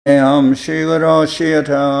Am Shri Guru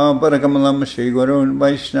Shiyata Parakamalam Shri Gurun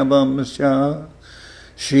Vaishnavam Sya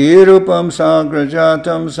Shri Rupam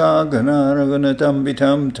Sagrajatam Sagana Raghunatam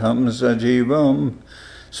Vitam Tam Sajivam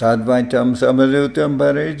Sadvaitam Samalutam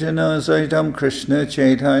Parijana Saitam Krishna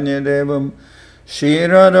Chaitanya Devam Shri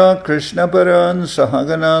Radha Krishna Paran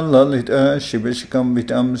Sahagana Lalita Shivishkam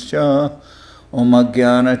Vitam Sya Om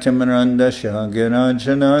Ajnana Timirandasya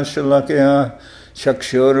Gyanajana Shalakya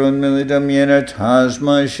Chakshurunmilitam yena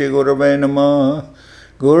tasmai Shri Gurave Namah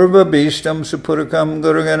Gurva Bhistam Supurakam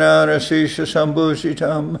Gurugana Rasisha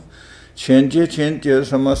Sambhusitam Chintya Chintya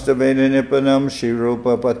Samasta Veda Nipanam Shri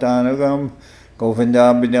Rupa Patanagam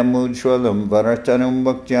Govindabhidam Ujwalam Bharatanam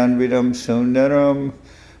Bhaktyanvidam Sundaram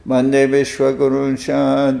Mande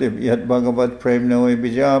Vishwaguruncha Divyat Bhagavat Premnoi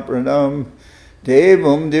Bijapradam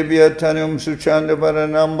Devam Divyatanam Suchanda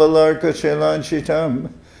Varanam Balarka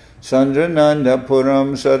Chelanchitam Sandrananda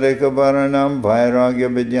Puram Sadekavaranam Vairagya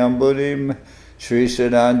Vidyamburim Sri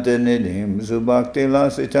Siddhanta Nidhim Zubhakti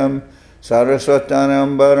Lasitam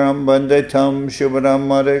Saraswatanam Baram Bandetam Shubharam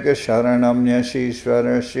Madeka Sharanam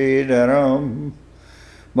Nyashishvara Sridharam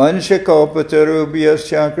Vanshakopatarubyas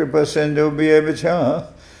Chakripasindubhyevacha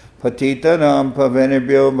Patitanam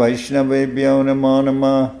Pavenibhyo Vaishnavibhyo Namo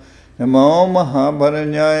Namah Namo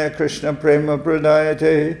Mahabharanyaya Krishna Prema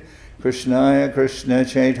Pradayate Krishnaya Krishna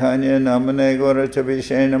Chaitanya Namane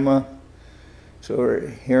Gauratavishe Namah. So we're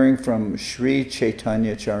hearing from Sri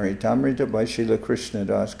Chaitanya Charitamrita by Srila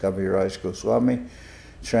Krishnadas Kaviraj Goswami,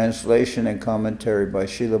 translation and commentary by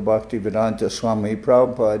Srila Bhaktivedanta Swami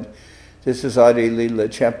Prabhupad. This is Adi-lila,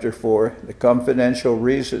 chapter 4, the confidential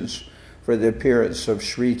reasons for the appearance of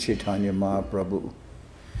Sri Chaitanya Mahaprabhu.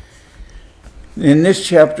 In this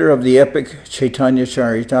chapter of the epic Chaitanya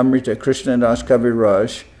Charitamrita, Krishnadas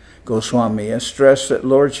Kaviraj Goswami has stressed that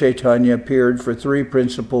Lord Chaitanya appeared for three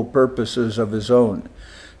principal purposes of his own.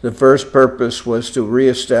 The first purpose was to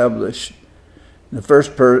reestablish, the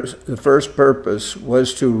first purpose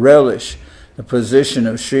was to relish the position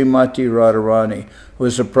of Srimati Radharani, who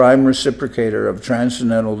is the prime reciprocator of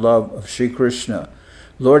transcendental love of Sri Krishna.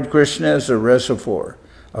 Lord Krishna is a reservoir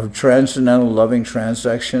of transcendental loving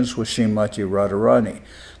transactions with Srimati Radharani.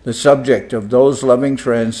 The subject of those loving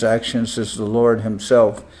transactions is the Lord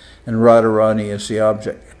himself, and Radharani is the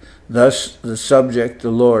object. Thus, the subject,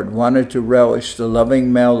 the Lord, wanted to relish the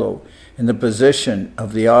loving mellow in the position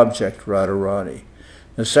of the object, Radharani.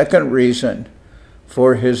 The second reason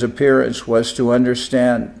for his appearance was to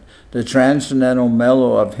understand the transcendental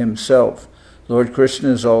mellow of himself. Lord Krishna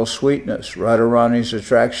is all sweetness. Radharani's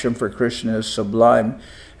attraction for Krishna is sublime,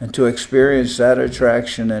 and to experience that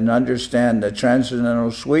attraction and understand the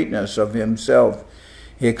transcendental sweetness of himself,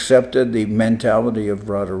 he accepted the mentality of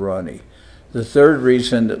Radharani. The third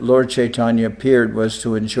reason that Lord Chaitanya appeared was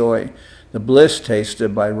to enjoy the bliss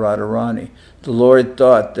tasted by Radharani. The Lord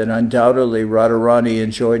thought that undoubtedly Radharani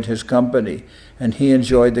enjoyed his company, and he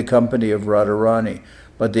enjoyed the company of Radharani.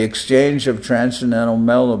 But the exchange of transcendental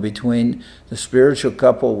mellow between the spiritual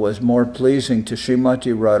couple was more pleasing to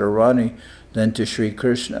Srimati Radharani than to Sri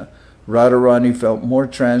Krishna. Radharani felt more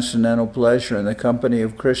transcendental pleasure in the company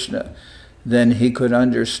of Krishna than he could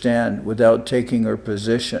understand without taking her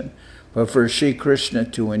position. But for Sri Krishna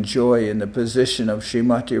to enjoy in the position of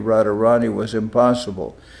Srimati Radharani was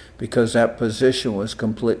impossible, because that position was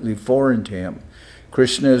completely foreign to him.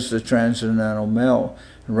 Krishna is the transcendental male,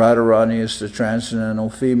 and Radharani is the transcendental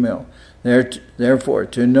female. Therefore,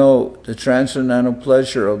 to know the transcendental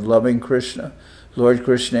pleasure of loving Krishna, Lord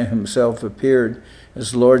Krishna himself appeared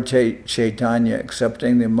as Lord Chaitanya,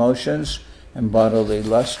 accepting the emotions and bodily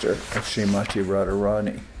luster of Srimati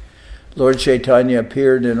Radharani. Lord Chaitanya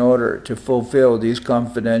appeared in order to fulfill these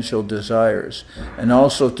confidential desires, and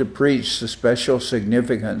also to preach the special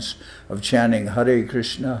significance of chanting Hare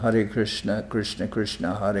Krishna, Krishna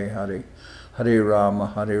Krishna, Hare Hare, Hare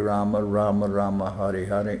Rama, Rama Rama, Hare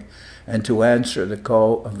Hare, and to answer the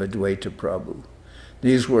call of Advaita Prabhu.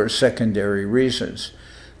 These were secondary reasons.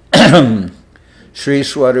 Sri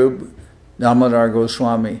Swarup Damodar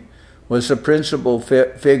Goswami was the principal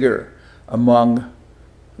figure among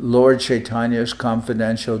Lord Chaitanya's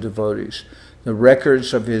confidential devotees. The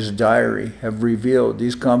records of his diary have revealed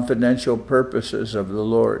these confidential purposes of the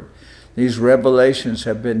Lord. These revelations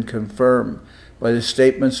have been confirmed by the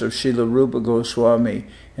statements of Srila Rupa Goswami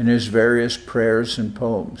in his various prayers and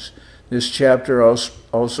poems. This chapter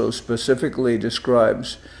also specifically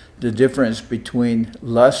describes the difference between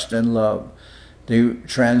lust and love. The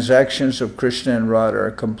transactions of Krishna and Radha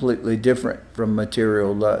are completely different from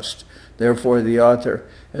material lust. Therefore, the author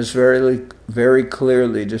has very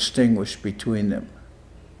clearly distinguished between them.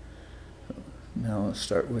 Now let's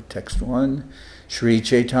start with text 1. Sri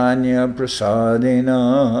Chaitanya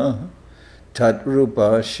prasadena tat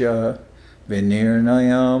rupasya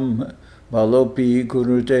vinirnayam balopi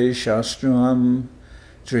kurute shastram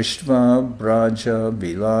drishtva braja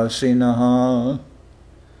vilasinaha.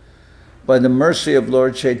 By the mercy of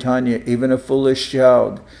Lord Chaitanya, even a foolish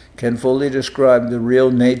child can fully describe the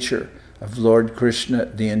real nature of Lord Krishna,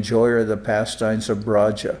 the enjoyer of the pastimes of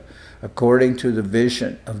Braja, according to the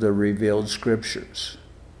vision of the revealed scriptures.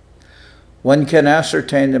 One can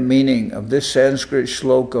ascertain the meaning of this Sanskrit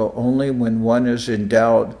shloka only when one is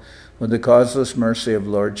endowed with the causeless mercy of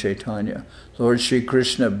Lord Chaitanya. Lord Sri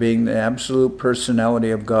Krishna, being the absolute personality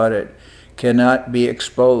of Godhead, cannot be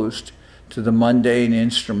exposed to the mundane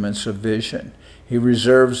instruments of vision. He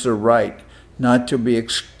reserves the right not to be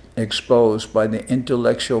exposed by the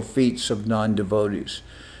intellectual feats of non-devotees.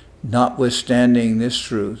 Notwithstanding this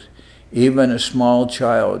truth, even a small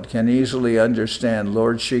child can easily understand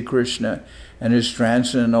Lord Sri Krishna and his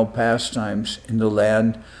transcendental pastimes in the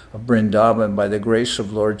land of Vrindavan by the grace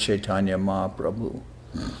of Lord Chaitanya Mahaprabhu.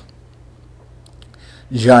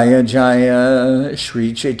 Jaya Jaya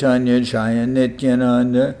Sri Chaitanya Jaya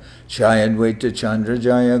Nityananda Jaya Advaita Chandra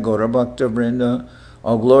Jaya Gaura Bhakta Vrinda.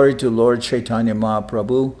 All glory to Lord Chaitanya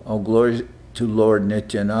Mahaprabhu. All glory to Lord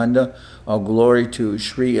Nityananda. All glory to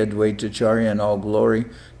Sri Advaita Acharya, and all glory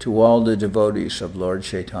to all the devotees of Lord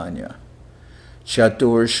Chaitanya.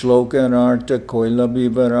 Chatur Shloka Artha Koila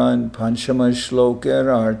Vivaran Panchama Shloka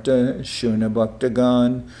Artha Shuna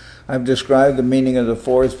Bhaktagan. I've described the meaning of the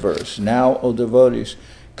fourth verse. Now, O devotees,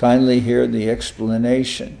 kindly hear the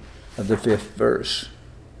explanation of the fifth verse.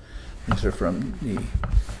 These are from the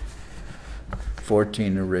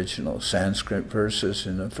 14 original Sanskrit verses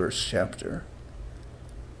in the first chapter.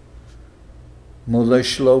 Mula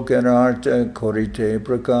shloka artha korite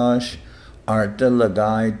prakash artha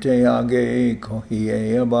lagaite age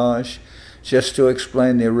kohiye abash. Just to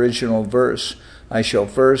explain the original verse, I shall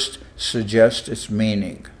first suggest its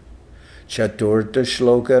meaning. Chaturta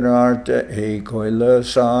shloka artha e koila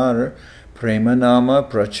sar premanama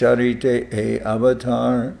pracharite e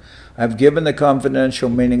avatar. I've given the confidential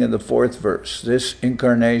meaning of the fourth verse. This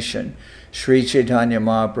incarnation, Sri Chaitanya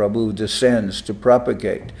Mahaprabhu descends to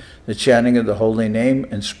propagate the chanting of the holy name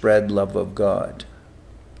and spread love of God.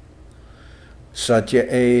 Satya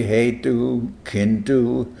e hetu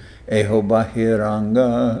kintu eho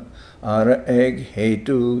bahiranga ara eg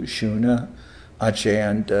hetu shuna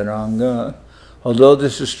achayantaranga. Although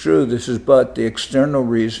this is true, this is but the external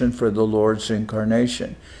reason for the Lord's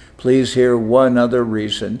incarnation. Please hear one other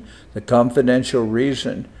reason, the confidential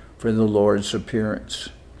reason for the Lord's appearance.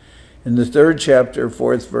 In the third chapter,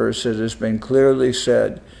 fourth verse, it has been clearly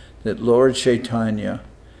said that Lord Chaitanya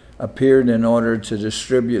appeared in order to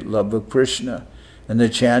distribute love of Krishna and the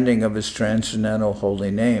chanting of his transcendental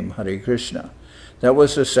holy name, Hare Krishna. That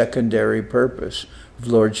was the secondary purpose of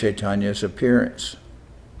Lord Chaitanya's appearance.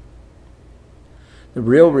 The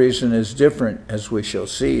real reason is different, as we shall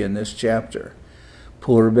see in this chapter.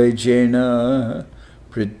 Purve jena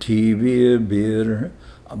prithivir bir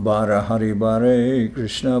bara haribare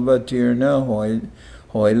Krishna batirna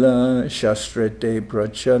hoila shastrete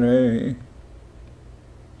prachare.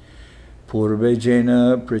 Purve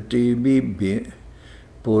jena prithivir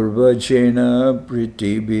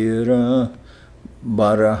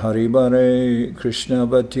bara haribare Krishna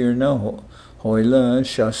batirna hoila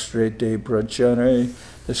shastrete prachare.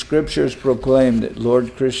 The scriptures proclaim that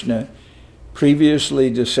Lord Krishna previously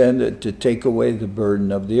descended to take away the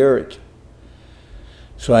burden of the earth.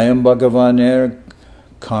 Swayam Bhagavaner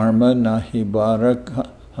karma nahi barak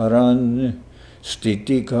haran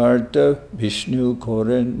stiti karta Vishnu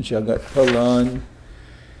koren jagat palan.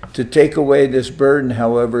 To take away this burden,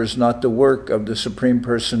 however, is not the work of the Supreme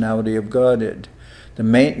Personality of Godhead. The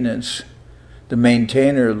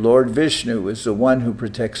maintainer, Lord Vishnu, is the one who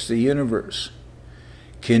protects the universe.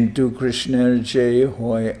 Kintu Krishna jay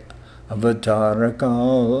hoy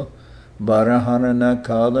avataraka baraharana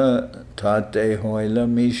kala tate hoila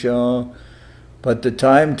misha. But the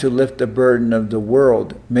time to lift the burden of the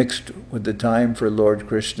world mixed with the time for Lord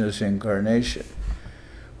Krishna's incarnation.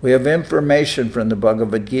 We have information from the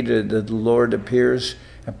Bhagavad Gita that the Lord appears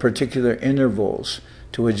at particular intervals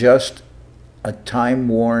to adjust a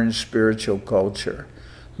time-worn spiritual culture.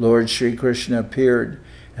 Lord Sri Krishna appeared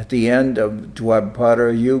at the end of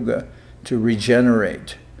Dwapara Yuga to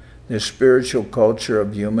regenerate the spiritual culture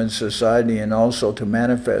of human society and also to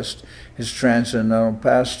manifest his transcendental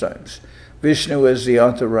pastimes. Vishnu is the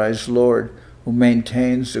authorized Lord who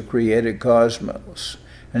maintains the created cosmos,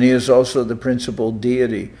 and he is also the principal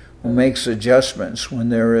deity who makes adjustments when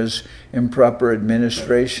there is improper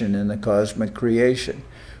administration in the cosmic creation.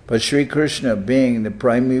 But Sri Krishna, being the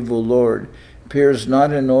primeval Lord, appears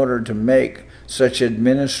not in order to make such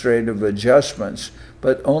administrative adjustments,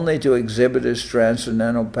 but only to exhibit his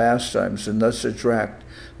transcendental pastimes and thus attract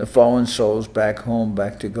the fallen souls back home,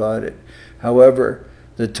 back to Godhead. However,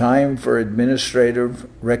 the time for administrative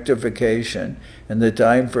rectification and the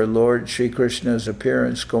time for Lord Sri Krishna's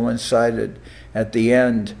appearance coincided at the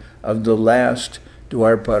end of the last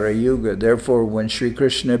Dwapara Yuga. Therefore, when Sri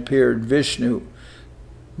Krishna appeared, Vishnu,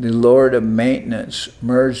 the Lord of maintenance,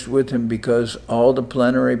 merged with him, because all the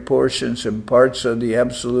plenary portions and parts of the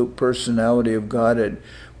absolute personality of Godhead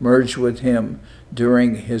merged with him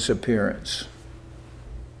during his appearance.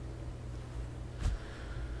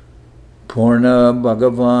 Purna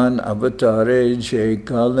Bhagavan Avatare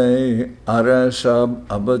Jekale Arasab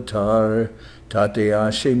Avatar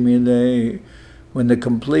Tateyashi Mile. When the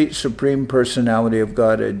complete Supreme Personality of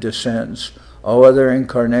Godhead descends, all other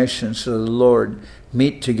incarnations of the Lord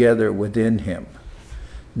meet together within him.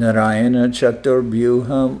 Narayana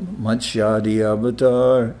Chaturbhyuham Matsyadi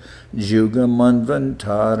Avatar Juga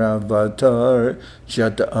Manvantara Avatar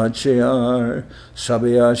Jata Achyar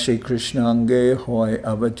Sabyashi Krishnange Hoy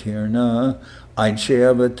Avatirna Aiche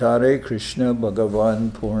Avatare Krishna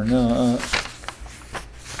Bhagavan Purna.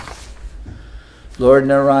 Lord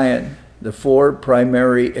Narayan, the four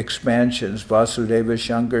primary expansions, Vasudeva,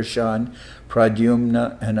 Shankarshan,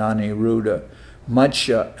 Pradyumna, and Aniruddha,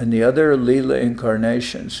 Matsya, and the other Lila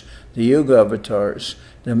incarnations, the Yuga avatars,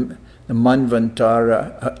 the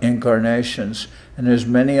Manvantara incarnations, and as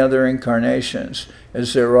many other incarnations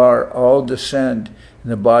as there are, all descend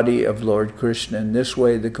in the body of Lord Krishna. In this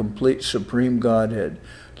way, the complete Supreme Godhead,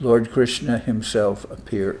 Lord Krishna himself,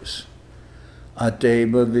 appears.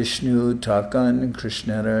 Ateva Vishnu Takan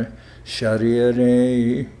Krishnara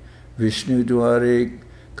Shariyare Vishnu Dware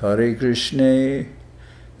Kare Krishna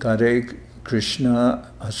Kare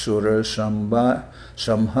Krishna Asura Samhare.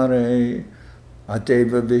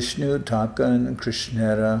 Ateva Vishnu Takan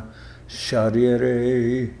Krishnara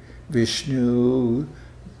Shariyare Vishnu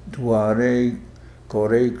Dware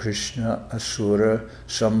Kore Krishna Asura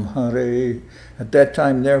Samhare. At that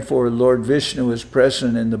time, therefore, Lord Vishnu is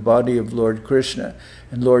present in the body of Lord Krishna,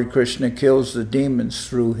 and Lord Krishna kills the demons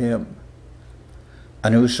through him.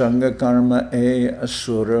 Anusanga karma e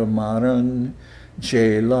asura maran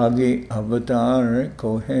je lagi avatar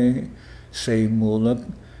kohe se mulak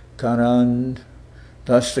karan.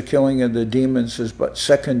 Thus, the killing of the demons is but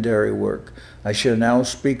secondary work. I shall now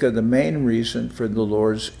speak of the main reason for the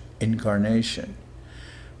Lord's incarnation.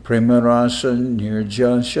 Premarasa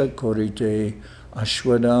nirjasha korite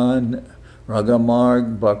ashwadan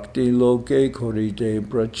ragamarg bhakti loke korite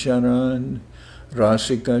pracharan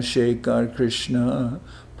rasika shekar Krishna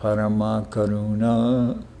parama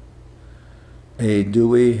karuna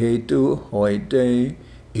edui hetu hoite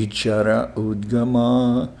ichara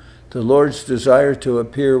udgama. The Lord's desire to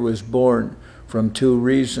appear was born from two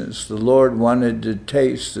reasons. The Lord wanted to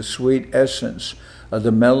taste the sweet essence of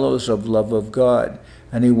the mellows of love of God,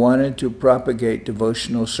 and he wanted to propagate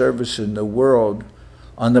devotional service in the world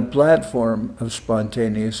on the platform of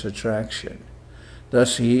spontaneous attraction.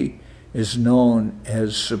 Thus he is known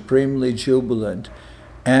as supremely jubilant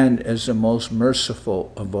and as the most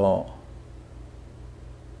merciful of all.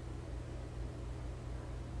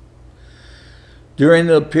 During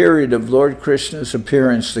the period of Lord Krishna's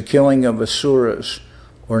appearance, the killing of asuras,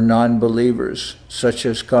 or non-believers, such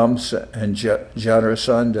as Kamsa and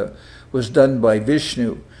Jarasandha, was done by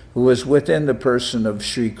Vishnu, who was within the person of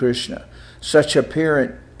Sri Krishna. Such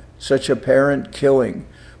apparent killing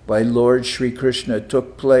by Lord Sri Krishna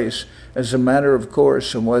took place as a matter of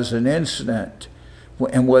course and was an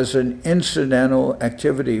incidental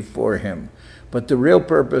activity for him. But the real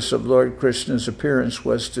purpose of Lord Krishna's appearance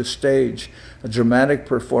was to stage a dramatic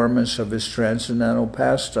performance of his transcendental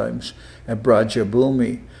pastimes at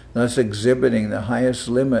Brajabhumi, thus exhibiting the highest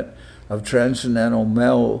limit of transcendental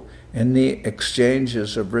mel in the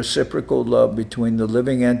exchanges of reciprocal love between the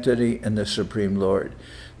living entity and the Supreme Lord.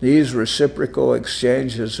 These reciprocal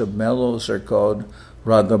exchanges of mellows are called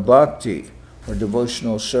Raga Bhakti, or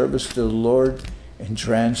devotional service to the Lord in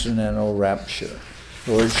transcendental rapture.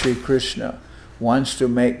 Lord Sri Krishna wants to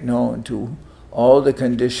make known to all the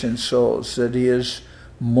conditioned souls that he is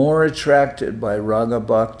more attracted by Raga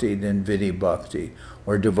Bhakti than Vidhi Bhakti,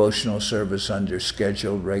 or devotional service under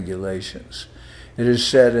scheduled regulations. It is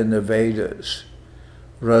said in the Vedas,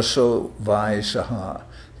 Raso Vaisaha,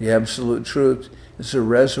 the absolute truth is a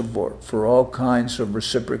reservoir for all kinds of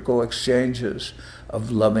reciprocal exchanges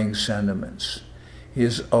of loving sentiments. He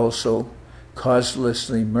is also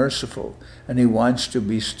causelessly merciful, and he wants to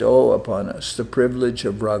bestow upon us the privilege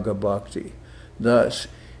of Raga Bhakti. Thus,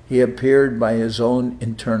 He appeared by his own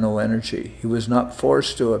internal energy. He was not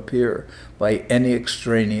forced to appear by any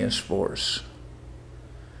extraneous force.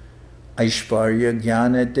 Aishvarya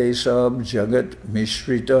Jnanate Sab Jagat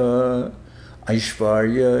Mishrita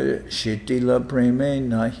Aishvarya Shitila Preme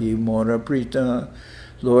Nahi Mora Prita.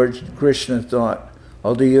 Lord Krishna thought,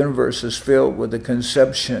 all the universe is filled with the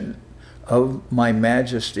conception of my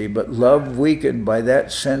majesty, but love weakened by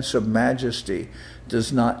that sense of majesty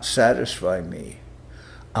does not satisfy me.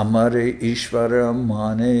 Amare Ishvara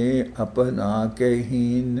Mane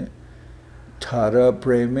Apanakehin Tara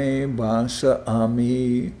Preme Basa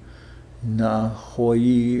Ami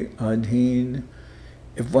Nahoyi Adhin.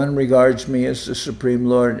 If one regards me as the Supreme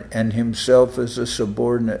Lord and himself as a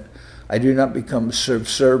subordinate, I do not become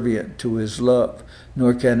subservient to his love,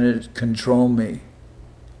 nor can it control me.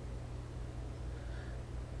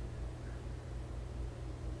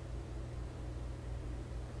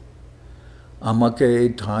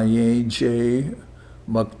 Amake Taye Je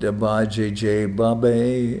Bhaktaba Je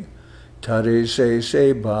Babe Tare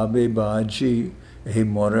Se Babe Baji E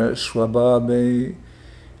Mora Swababe.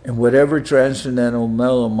 In whatever transcendental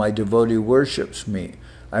mellow my devotee worships me,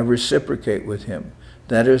 I reciprocate with him.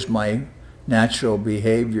 That is my natural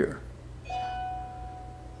behavior.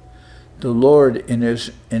 The Lord, in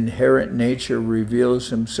his inherent nature, reveals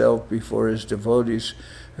himself before his devotees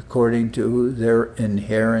according to their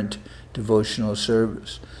inherent devotional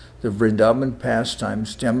service. The Vrindavan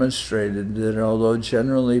pastimes demonstrated that although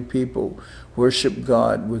generally people worship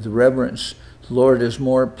God with reverence, the Lord is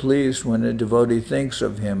more pleased when a devotee thinks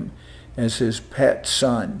of him as his pet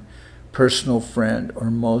son, personal friend,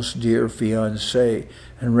 or most dear fiancé,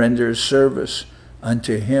 and renders service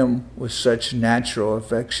unto him with such natural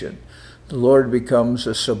affection. The Lord becomes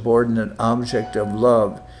a subordinate object of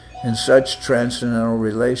love in such transcendental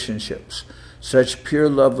relationships. Such pure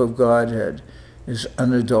love of Godhead is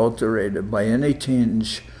unadulterated by any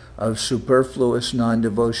tinge of superfluous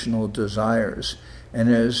non-devotional desires, and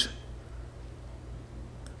is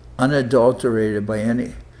unadulterated by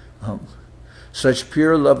any such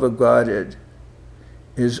pure love of Godhead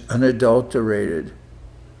is unadulterated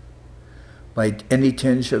by any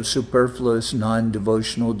tinge of superfluous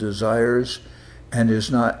non-devotional desires, and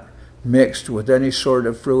is not mixed with any sort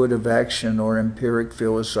of fruitive action or empiric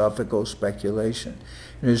philosophical speculation.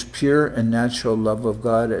 It is pure and natural love of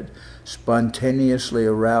Godhead, spontaneously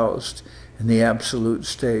aroused in the absolute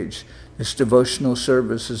stage. This devotional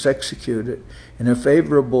service is executed in a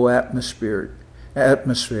favorable atmosphere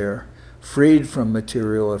freed from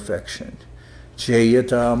material affection.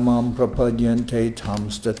 Jayata mam prapadyante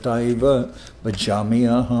tamstataiva bhajami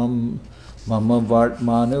aham mama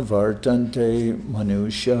vartmana vartante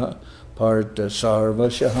manusha parta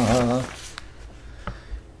sarvashaha.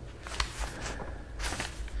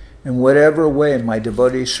 In whatever way my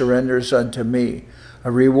devotee surrenders unto me, I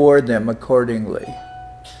reward them accordingly.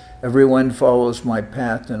 Everyone follows my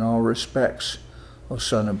path in all respects, O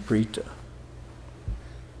son of Prita.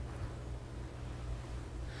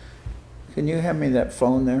 Can you hand me that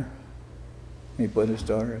phone there? He put his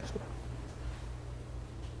daughter.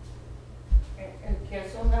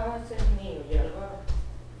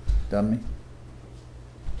 Dummy.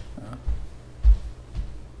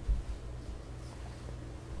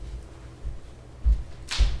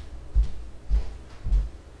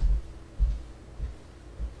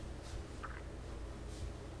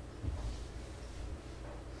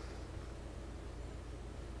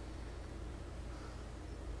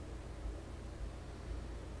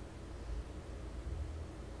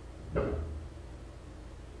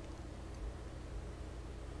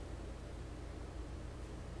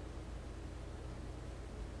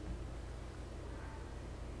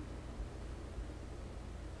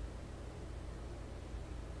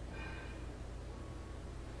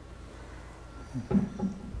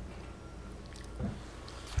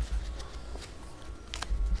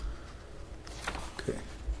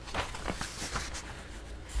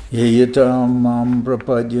 Yeyatam mam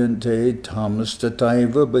prapadyante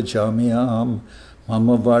tamastataiva bhajamyam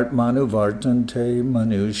mama vartmanu vartante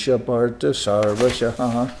manusha parta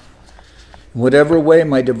sarvashaha. In whatever way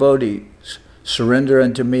my devotees surrender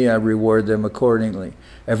unto me, I reward them accordingly.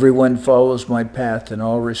 Everyone follows my path in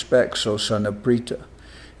all respects, O son of Prita.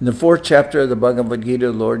 In the 4th chapter of the Bhagavad Gita,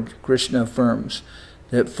 Lord Krishna affirms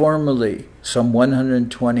that formerly, some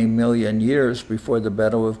 120 million years before the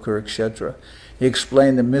battle of Kurukshetra, he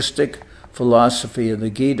explained the mystic philosophy of the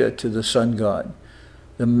Gita to the sun god.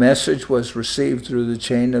 The message was received through the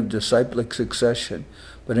chain of disciplic succession,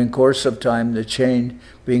 but in course of time, the chain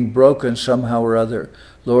being broken somehow or other,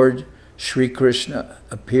 Lord Sri Krishna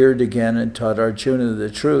appeared again and taught Arjuna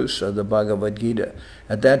the truths of the Bhagavad Gita.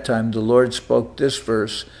 At that time, the Lord spoke this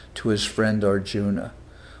verse to his friend Arjuna.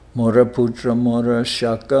 Mora putra mora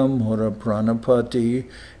shaka mora pranapati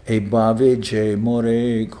ebhave je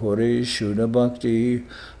more kore shuddha bhakti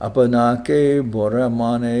apanake bora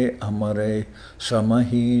mane amare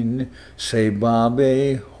samahin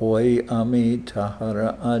sebabe hoi ami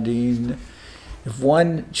tahara adin. If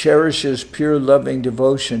one cherishes pure loving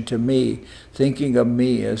devotion to me, thinking of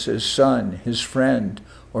me as his son, his friend,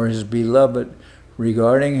 or his beloved,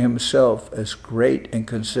 regarding himself as great and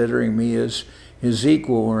considering me as his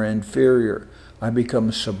equal or inferior, I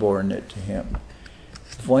become subordinate to him.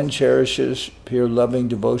 If one cherishes pure loving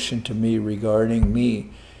devotion to me, regarding me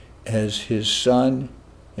as his son,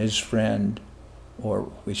 his friend,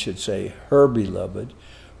 or we should say her beloved,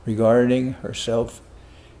 regarding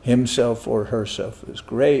himself or herself as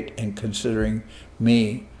great and considering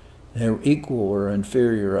me their equal or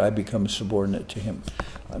inferior, I become subordinate to him.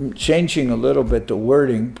 I'm changing a little bit the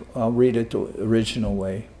wording. I'll read it the original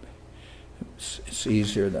way. It's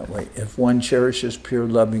easier that way. If one cherishes pure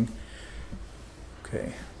loving,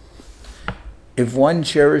 if one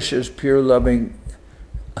cherishes pure loving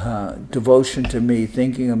devotion to me,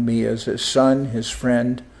 thinking of me as his son, his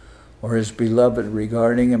friend, or his beloved,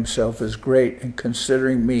 regarding himself as great and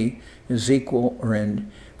considering me his equal or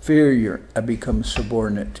inferior, I become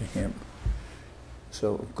subordinate to him.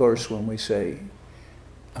 So, of course, when we say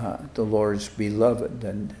the Lord's beloved,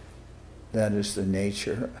 then that is the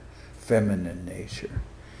nature, feminine nature.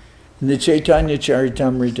 In the Chaitanya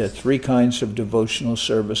Charitamrita, 3 kinds of devotional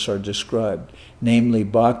service are described, namely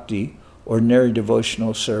Bhakti, ordinary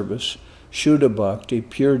devotional service, Shuddha Bhakti,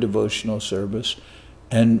 pure devotional service,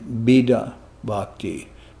 and Bida Bhakti,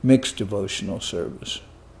 mixed devotional service.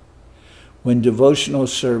 When devotional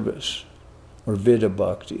service, or Vida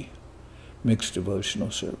Bhakti, mixed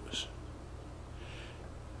devotional service.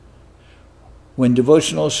 When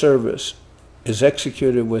devotional service is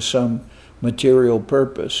executed with some material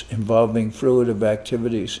purpose involving fruitive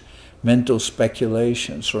activities, mental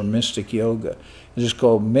speculations, or mystic yoga, it is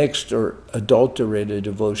called mixed or adulterated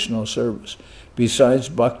devotional service. Besides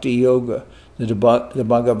Bhakti Yoga, the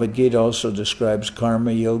Bhagavad Gita also describes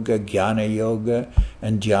Karma Yoga, Jnana Yoga,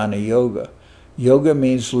 and Dhyana Yoga. Yoga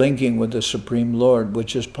means linking with the Supreme Lord,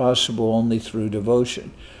 which is possible only through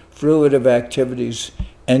devotion. Fruitive activities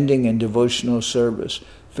ending in devotional service,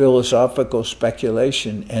 philosophical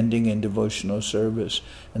speculation ending in devotional service,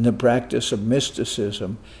 and the practice of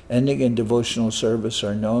mysticism ending in devotional service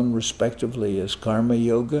are known respectively as Karma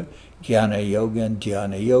Yoga, Jnana Yoga, and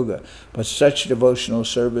Dhyana Yoga. But such devotional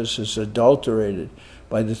service is adulterated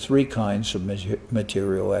by the 3 kinds of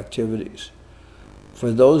material activities.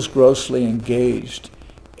 For those grossly engaged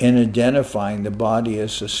in identifying the body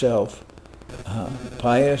as the self,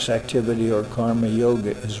 pious activity or Karma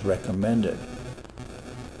Yoga is recommended.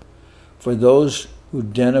 For those who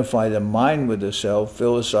identify the mind with the self,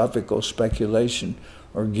 philosophical speculation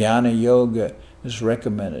or Jnana Yoga is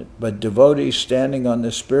recommended. But devotees standing on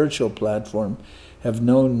the spiritual platform have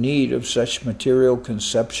no need of such material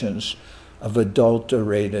conceptions of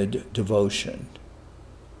adulterated devotion.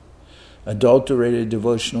 Adulterated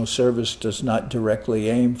devotional service does not directly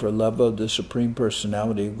aim for love of the Supreme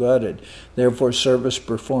Personality of Godhead. Therefore, service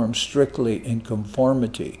performed strictly in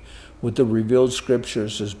conformity with the revealed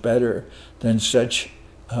scriptures is better than such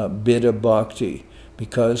Bida Bhakti,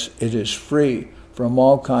 because it is free from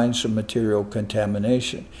all kinds of material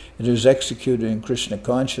contamination. It is executed in Krishna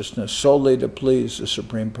consciousness solely to please the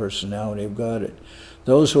Supreme Personality of Godhead.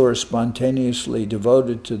 Those who are spontaneously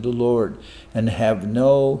devoted to the Lord and have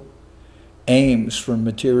no aims for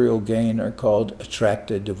material gain are called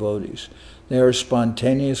attracted devotees. They are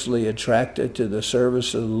spontaneously attracted to the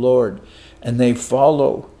service of the Lord, and they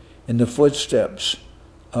follow in the footsteps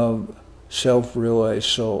of self-realized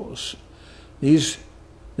souls.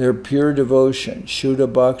 Their pure devotion,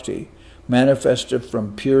 Shuddha Bhakti, manifested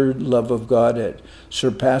from pure love of Godhead,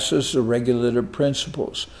 surpasses the regulative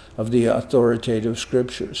principles of the authoritative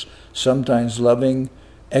scriptures. Sometimes loving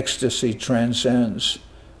ecstasy transcends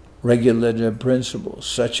regulative principles.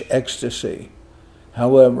 Such ecstasy,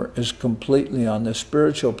 however, is completely on the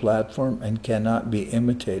spiritual platform and cannot be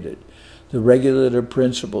imitated. The regulative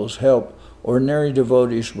principles help ordinary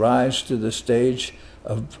devotees rise to the stage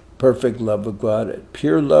of perfect love of Godhead.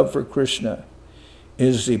 Pure love for Krishna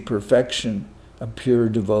is the perfection of pure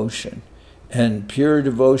devotion, and pure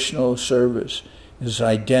devotional service is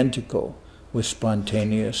identical with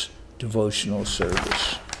spontaneous devotional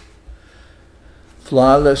service.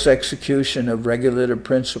 Flawless execution of regulative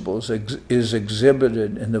principles is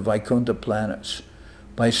exhibited in the Vaikuntha planets,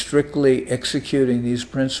 By strictly executing these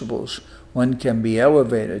principles, one can be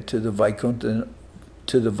elevated to the Vaikuntha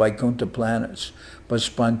planets, but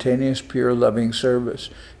spontaneous, pure, loving service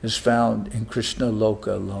is found in Krishna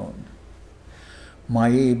Loka alone.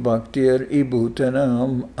 Mai bhaktir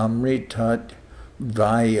ibhutanam amritat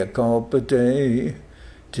vayakalpate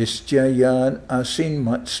tisthyayan asin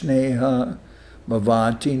mat sneha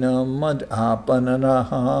bhavatinam mad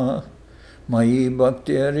apananaha. Mai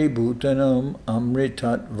bhaktir ibhutanam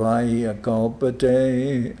amritat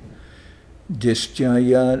vayakalpate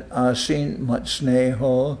tisthyayan asin mat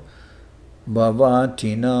sneha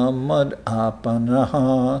bhavatinam mad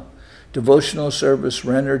apanaha. Devotional service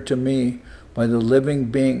rendered to me by the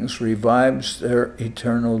living beings revives their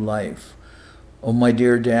eternal life. O my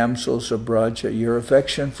dear damsels of Braja, your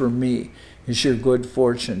affection for me is your good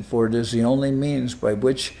fortune, for it is the only means by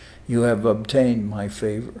which you have obtained my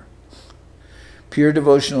favor. Pure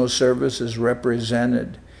devotional service is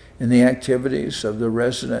represented in the activities of the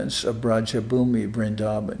residents of Brajabhumi,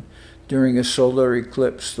 Vrindavan. During a solar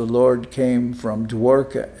eclipse, the Lord came from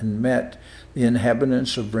Dwarka and met the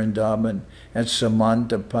inhabitants of Vrindavan at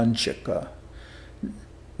Samanta Panchaka.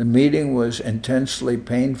 The meeting was intensely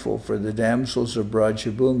painful for the damsels of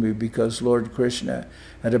Brajabhumi because Lord Krishna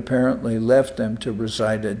had apparently left them to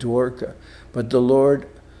reside at Dwarka. But the Lord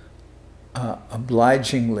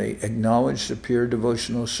obligingly acknowledged the pure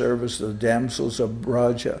devotional service of the damsels of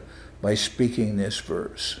Braja by speaking this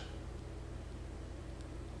verse.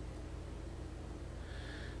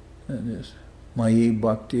 That is, Mayi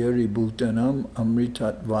bhaktir ibhutanam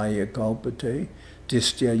amritat vaya kalpate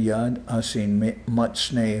tisthya yad asin mat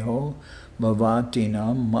sneho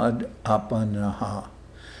bhavatinam mad apanaha.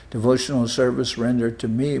 Devotional service rendered to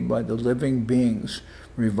me by the living beings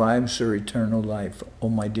revives their eternal life. O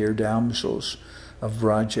my dear damsels of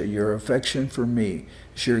Raja, your affection for me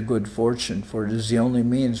is your good fortune, for it is the only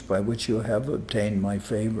means by which you have obtained my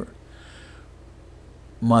favor.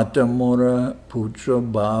 Mata mora putra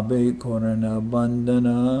babe korana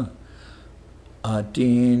bandana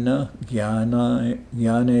atina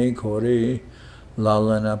jnane kore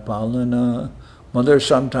lalana palana. Mother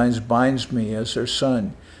sometimes binds me as her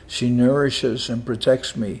son. She nourishes and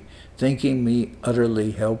protects me, thinking me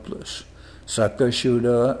utterly helpless.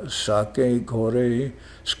 Sakashuda sake kore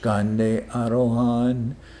skande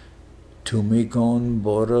arohan tumikon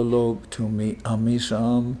boralok tumi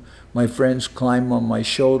amisam. My friends climb on my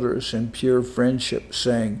shoulders in pure friendship,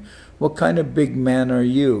 saying, "What kind of big man are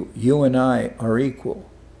you? You and I are equal."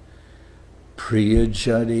 Priya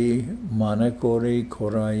jari manakore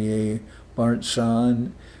koraye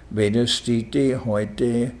partsan vedastiti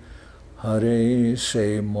hoite hare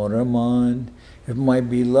se moraman. If my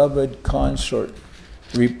beloved consort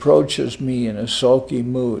reproaches me in a sulky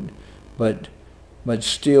mood, but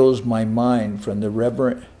steals my mind from the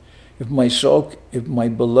reverent, if my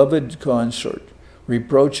beloved consort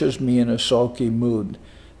reproaches me in a sulky mood,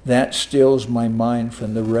 that stills my mind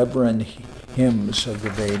from the reverent hymns of the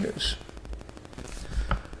Vedas.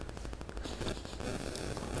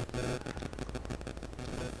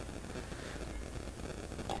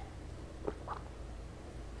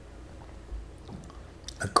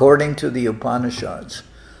 According to the Upanishads,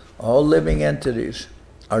 all living entities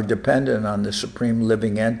are dependent on the Supreme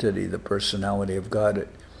Living Entity, the Personality of Godhead.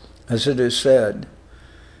 As it is said,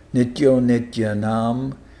 Nityo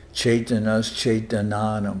Nityanam Chaitanas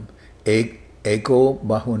Chaitananam Eko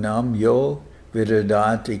Bahunam Yo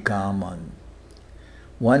Viradati Kaman.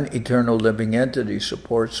 One eternal living entity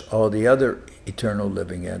supports all the other eternal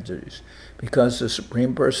living entities. Because the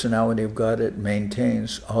Supreme Personality of Godhead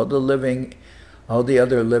maintains all the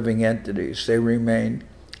other living entities, they remain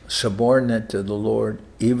subordinate to the Lord,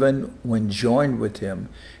 even when joined with Him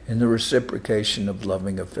in the reciprocation of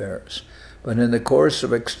loving affairs. But in the course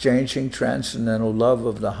of exchanging transcendental love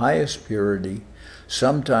of the highest purity,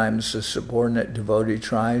 sometimes the subordinate devotee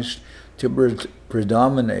tries to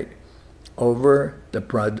predominate over the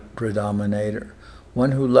predominator.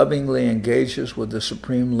 One who lovingly engages with the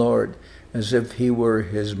Supreme Lord as if He were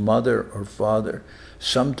his mother or father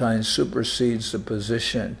sometimes supersedes the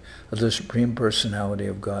position of the Supreme Personality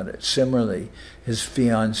of Godhead. Similarly, his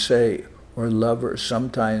fiancé or lover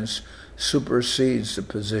sometimes supersedes the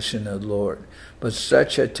position of the Lord. But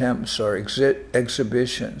such attempts are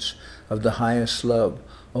exhibitions of the highest love.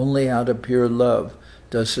 Only out of pure love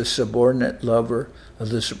does the subordinate lover of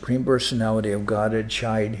the Supreme Personality of Godhead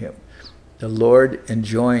chide him. The Lord,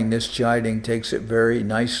 enjoying this chiding, takes it very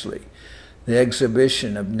nicely. The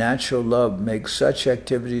exhibition of natural love makes such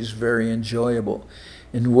activities very enjoyable.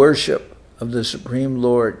 In worship of the Supreme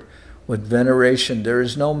Lord, With veneration, there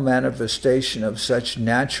is no manifestation of such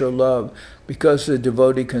natural love because the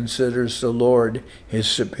devotee considers the Lord his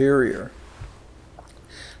superior.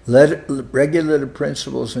 Regulative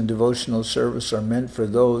principles in devotional service are meant for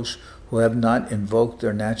those who have not invoked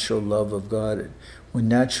their natural love of God. When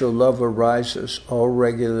natural love arises, all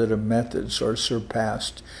regulative methods are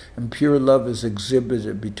surpassed, and pure love is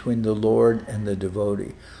exhibited between the Lord and the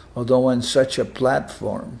devotee. Although on such a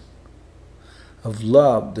platform of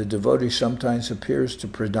love, the devotee sometimes appears to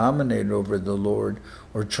predominate over the Lord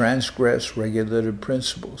or transgress regulative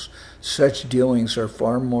principles. Such dealings are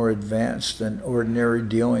far more advanced than ordinary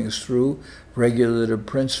dealings through regulative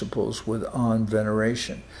principles with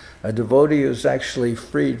veneration. A devotee is actually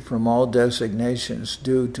freed from all designations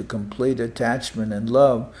due to complete attachment and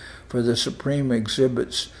love for the Supreme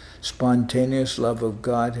exhibits spontaneous love of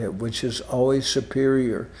Godhead, which is always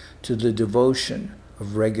superior to the devotion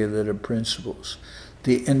of regulative principles.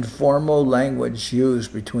 The informal language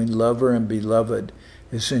used between lover and beloved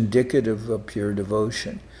is indicative of pure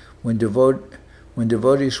devotion. When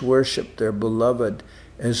devotees worship their beloved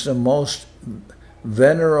as the most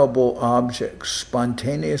venerable objects,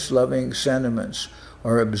 spontaneous loving sentiments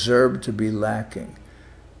are observed to be lacking.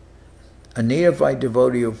 A neophyte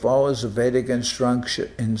devotee who follows the Vedic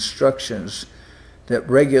instructions that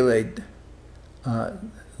regulate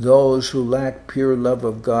those who lack pure love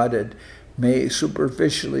of Godhead may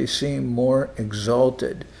superficially seem more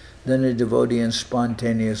exalted than a devotee in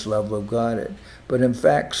spontaneous love of Godhead. But in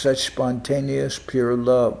fact, such spontaneous pure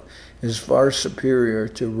love is far superior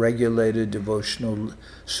to regulated devotional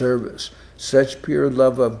service. Such pure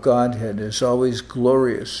love of Godhead is always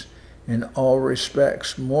glorious in all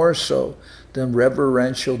respects, more so than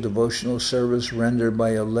reverential devotional service rendered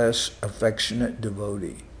by a less affectionate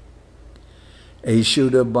devotee.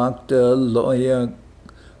 Eshuddha Bhakta Loya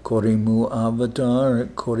Korimu Avatar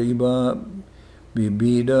Koriba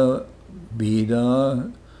Bibida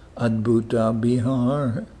Bida Adbhuta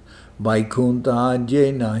Bihar Vaikunta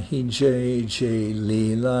Je Nahi Je Je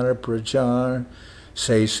Lila Prachar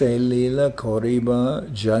Se Lila Koriba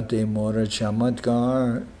Jate Mora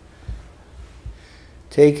Chamatkar.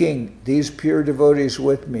 Taking these pure devotees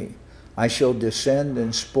with me, I shall descend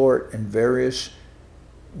and sport in various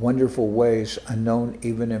wonderful ways unknown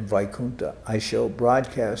even in Vaikunta. I shall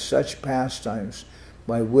broadcast such pastimes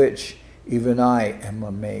by which even I am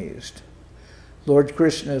amazed. Lord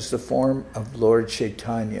Krishna is the form of Lord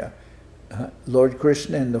Chaitanya. Lord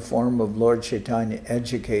Krishna in the form of Lord Chaitanya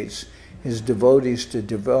educates his devotees to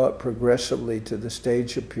develop progressively to the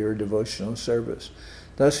stage of pure devotional service.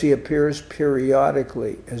 Thus he appears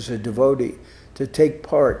periodically as a devotee to take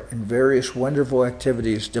part in various wonderful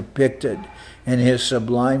activities depicted in his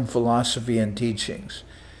sublime philosophy and teachings.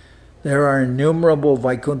 There are innumerable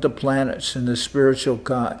Vaikuntha planets in the spiritual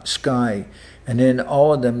sky, and in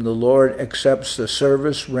all of them the Lord accepts the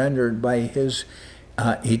service rendered by his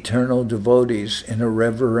eternal devotees in a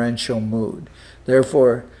reverential mood.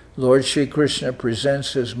 Therefore, Lord Sri Krishna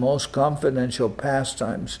presents his most confidential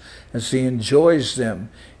pastimes as he enjoys them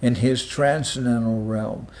in his transcendental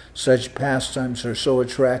realm. Such pastimes are so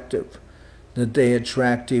attractive that they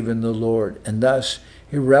attract even the Lord, and thus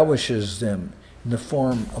he relishes them in the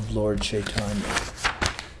form of Lord Chaitanya.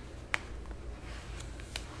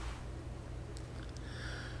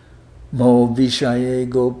 Mo Vishaye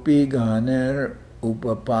Gopi Ganer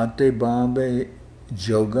Upapate Babe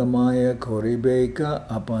Jogamaya Koribeka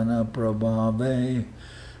Apana Prabhave.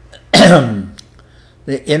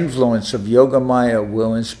 The influence of Yogamaya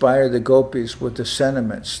will inspire the gopis with the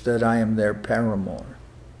sentiments that I am their paramour.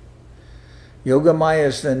 Yogamaya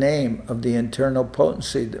is the name of the internal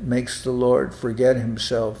potency that makes the Lord forget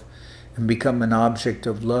himself and become an object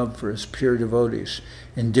of love for his pure devotees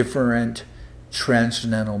in different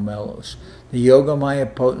transcendental mellows. The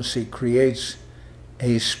Yogamaya potency creates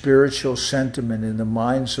a spiritual sentiment in the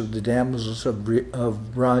minds of the damsels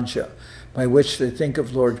of Raja, by which they think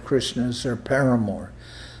of Lord Krishna as their paramour.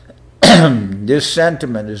 This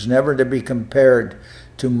sentiment is never to be compared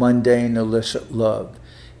to mundane illicit love.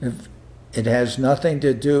 It has nothing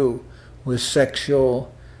to do with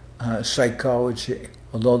sexual psychology,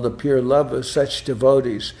 although the pure love of such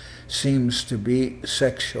devotees seems to be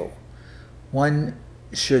sexual. One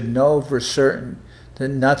should know for certain that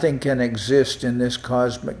nothing can exist in this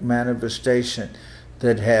cosmic manifestation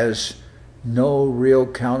that has no real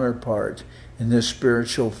counterpart in the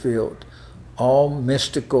spiritual field. All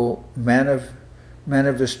mystical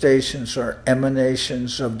manifestations are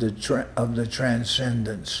emanations of the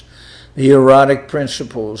transcendence. The erotic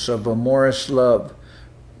principles of amorous love,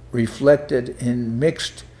 reflected in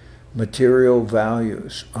mixed material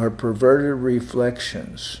values, are perverted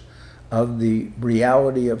reflections of the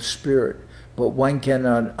reality of spirit, but one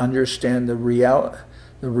cannot understand the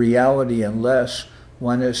reality unless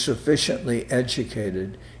one is sufficiently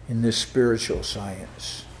educated in this spiritual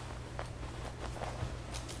science.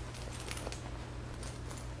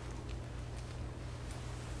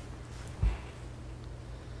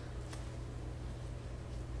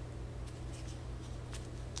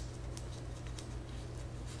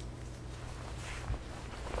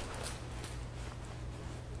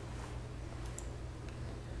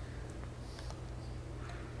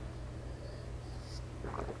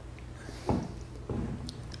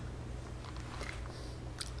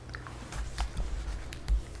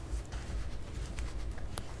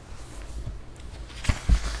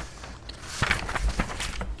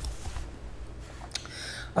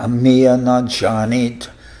 Amiya na janit,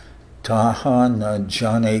 taha na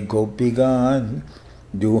jane gopigan,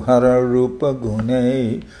 duhara rupa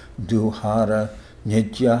gune, duhara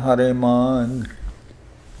nitya hareman.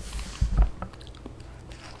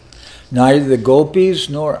 Neither the gopis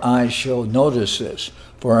nor I shall notice this,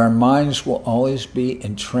 for our minds will always be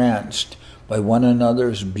entranced by one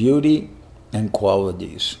another's beauty and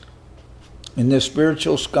qualities. In the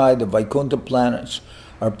spiritual sky, the Vaikuntha planets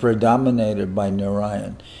are predominated by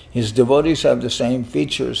Narayan. His devotees have the same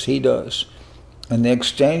features he does, and the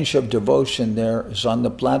exchange of devotion there is on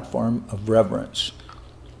the platform of reverence.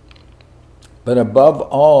 But above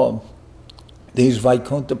all these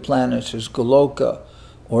Vaikuntha planets is Goloka,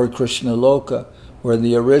 or Krishnaloka, where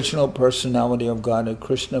the original personality of God,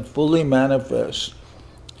 Krishna, fully manifests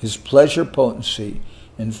his pleasure potency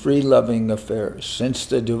in free-loving affairs. Since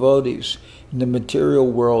the devotees in the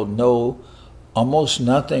material world know almost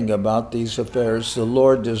nothing about these affairs, the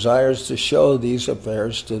Lord desires to show these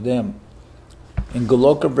affairs to them. In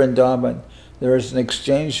Goloka Vrindavan, there is an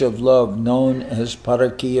exchange of love known as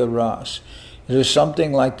Parakiya Ras. It is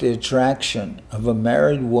something like the attraction of a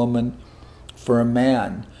married woman for a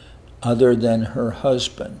man other than her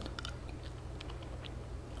husband.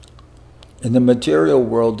 In the material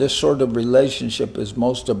world, this sort of relationship is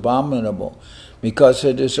most abominable because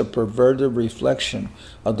it is a perverted reflection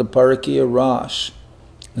of the Parakiya Ras.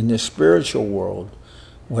 In the spiritual world,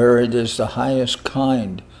 where it is the highest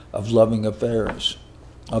kind of loving affair.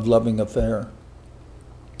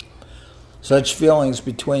 Such feelings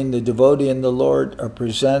between the devotee and the Lord are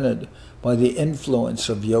presented by the influence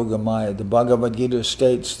of Yogamaya. The Bhagavad Gita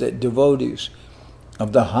states that devotees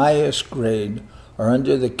of the highest grade are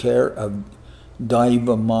under the care of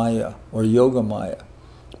Daiva Maya or Yogamaya.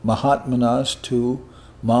 Mahatmanas tu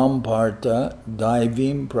mam partha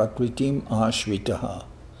daivim prakritim ashritaha.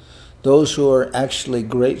 Those who are actually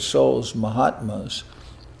great souls, Mahatmas,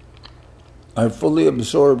 are fully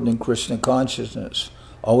absorbed in Krishna consciousness,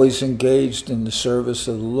 always engaged in the service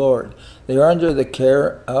of the Lord. They are under the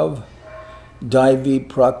care of Daivi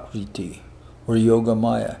Prakriti, or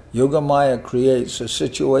Yogamaya. Yogamaya creates a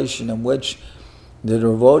situation in which the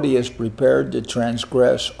devotee is prepared to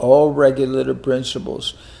transgress all regulative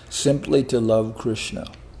principles simply to love Krishna.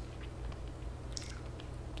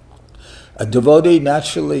 A devotee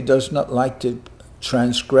naturally does not like to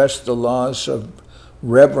transgress the laws of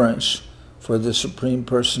reverence for the Supreme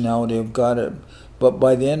Personality of Godhead, but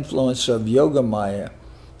by the influence of Yogamaya,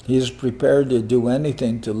 he is prepared to do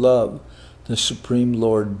anything to love the Supreme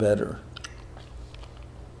Lord better.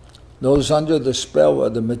 Those under the spell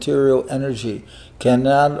of the material energy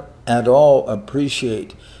cannot at all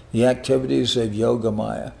appreciate the activities of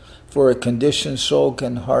Yogamaya, for a conditioned soul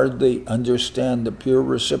can hardly understand the pure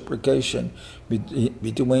reciprocation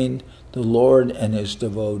between the Lord and his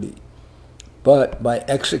devotee. But by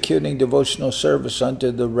executing devotional service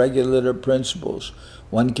unto the regulative principles,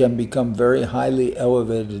 one can become very highly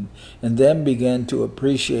elevated and then begin to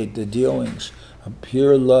appreciate the dealings of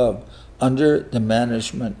pure love under the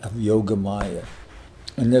management of Yogamaya.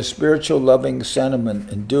 In the spiritual loving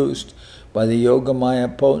sentiment induced by the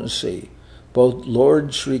Yogamaya potency, both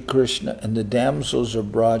Lord Sri Krishna and the damsels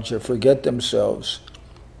of Braja forget themselves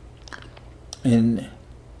in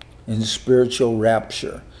spiritual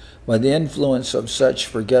rapture. By the influence of such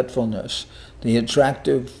forgetfulness, the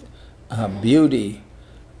attractive beauty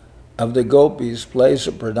of the gopis plays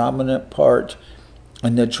a predominant part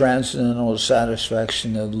in the transcendental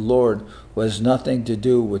satisfaction of the Lord, who has nothing to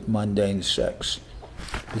do with mundane sex.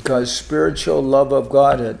 Because spiritual love of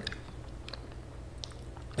Godhead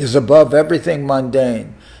is above everything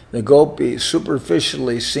mundane, the gopis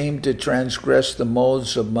superficially seem to transgress the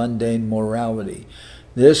modes of mundane morality.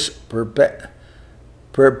 This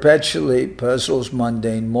perpetually puzzles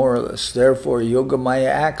mundane moralists. Therefore, Yogamaya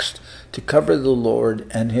acts to cover the Lord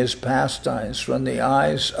and his pastimes from the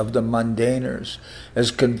eyes of the mundaners,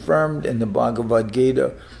 as confirmed in the Bhagavad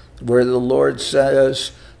Gita, where the Lord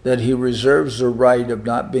says that he reserves the right of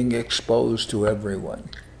not being exposed to everyone.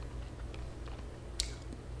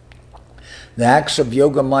 The acts of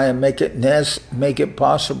Yogamaya make it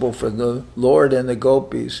possible for the Lord and the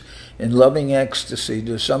gopis in loving ecstasy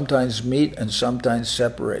to sometimes meet and sometimes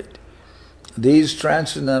separate. These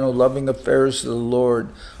transcendental loving affairs of the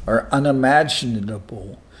Lord are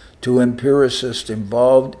unimaginable to empiricists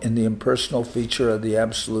involved in the impersonal feature of the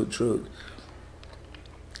Absolute Truth.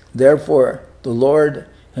 Therefore, the Lord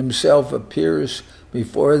himself appears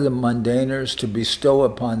before the mundaners to bestow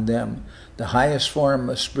upon them the highest form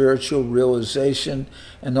of spiritual realization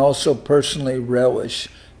and also personally relish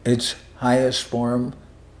its highest form.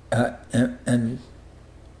 And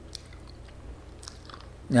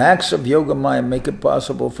the acts of Yogamaya make it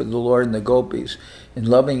possible for the Lord and the gopis in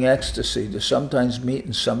loving ecstasy to sometimes meet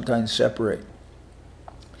and sometimes separate.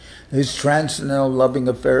 These transcendental loving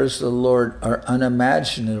affairs of the Lord are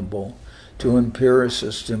unimaginable to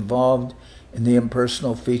empiricists involved in the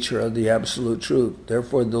impersonal feature of the Absolute Truth.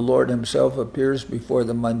 Therefore, the Lord himself appears before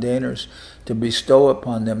the mundaners to bestow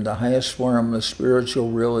upon them the highest form of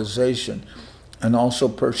spiritual realization and also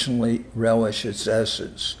personally relish its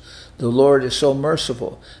essence. The Lord is so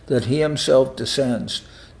merciful that he himself descends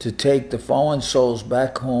to take the fallen souls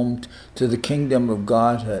back home to the kingdom of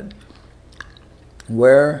Godhead,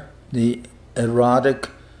 where the erotic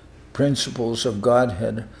principles of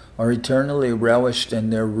Godhead are eternally relished in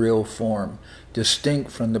their real form,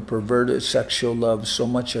 distinct from the perverted sexual love so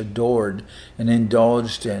much adored and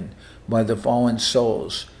indulged in by the fallen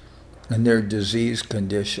souls in their diseased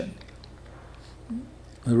condition.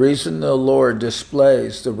 The reason the Lord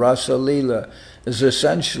displays the Rasa-lila is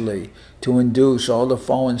essentially to induce all the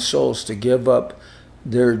fallen souls to give up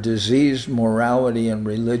their diseased morality and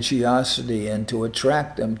religiosity and to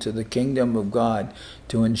attract them to the kingdom of God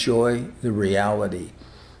to enjoy the reality.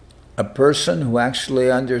 A person who actually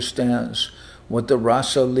understands what the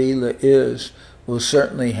Rasa-lila is will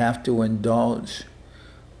certainly have to indulge.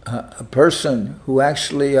 A person who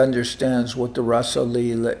actually understands what the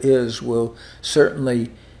Rasa-lila is will certainly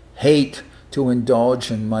hate to indulge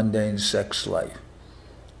in mundane sex life.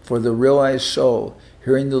 For the realized soul,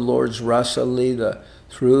 hearing the Lord's Rasa-lila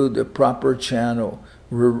through the proper channel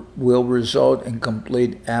will result in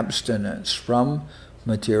complete abstinence from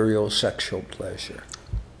material sexual pleasure.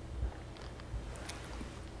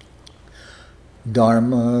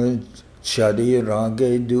 Dharma Chari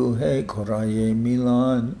Rage Duhe Koraye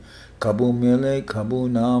Milan Kabu Mile Kabu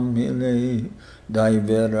Nam Mile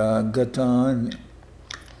Daivera Gatan.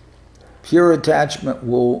 Pure attachment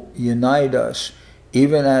will unite us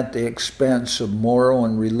even at the expense of moral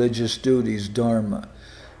and religious duties, dharma.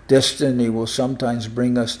 Destiny will sometimes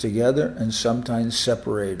bring us together and sometimes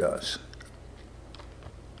separate us.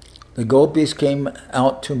 The gopis came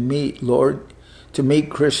out to meet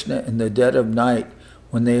Krishna in the dead of night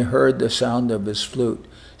when they heard the sound of his flute.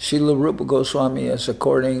 Srila Rupa Goswami has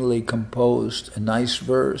accordingly composed a nice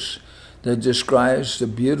verse that describes the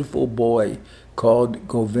beautiful boy called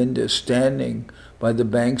Govinda standing by the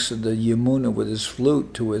banks of the Yamuna with his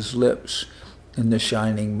flute to his lips in the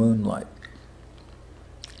shining moonlight.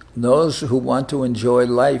 Those who want to enjoy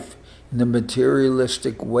life in the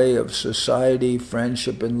materialistic way of society,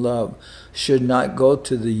 friendship, and love should not go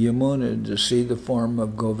to the Yamuna to see the form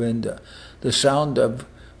of Govinda. The sound of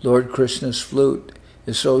Lord Krishna's flute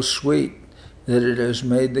is so sweet that it has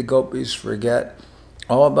made the gopis forget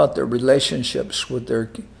all about their relationships with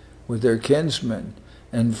their kinsmen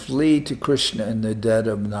and flee to Krishna in the dead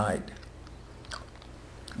of night.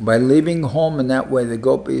 By leaving home in that way, the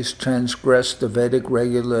gopis transgress the Vedic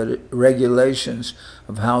regulations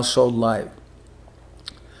of household life.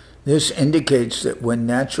 This indicates that when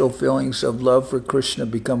natural feelings of love for Krishna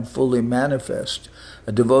become fully manifest,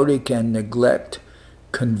 a devotee can neglect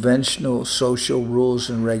conventional social rules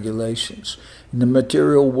and regulations. In the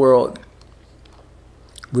material world,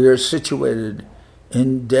 we are situated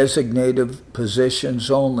in designative positions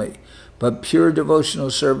only, but pure devotional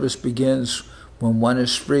service begins when one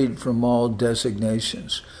is freed from all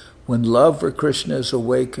designations. When love for Krishna is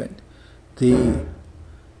awakened, the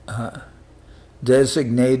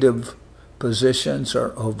designative positions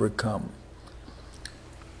are overcome.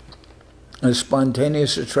 A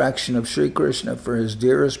spontaneous attraction of Sri Krishna for his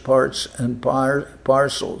dearest parts and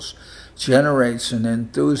parcels generates an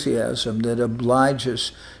enthusiasm that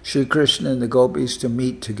obliges Sri Krishna and the gopis to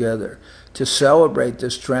meet together. To celebrate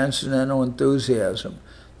this transcendental enthusiasm,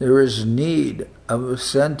 there is need of a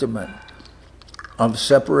sentiment of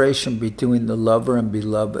separation between the lover and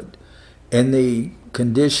beloved. In the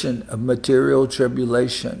condition of material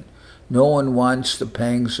tribulation, no one wants the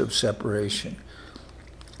pangs of separation.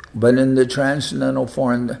 But in the transcendental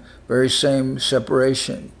form, the very same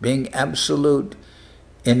separation, being absolute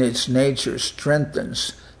in its nature,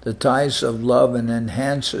 strengthens the ties of love and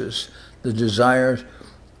enhances the desire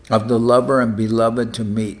of the lover and beloved to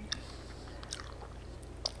meet.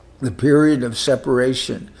 The period of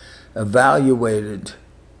separation, evaluated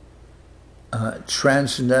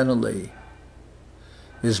transcendentally,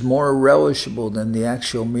 is more relishable than the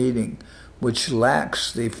actual meeting, which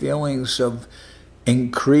lacks the feelings of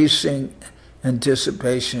increasing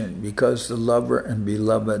anticipation because the lover and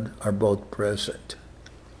beloved are both present.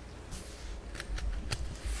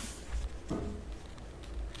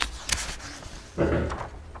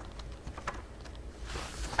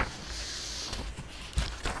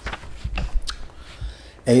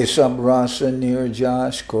 Esab rasa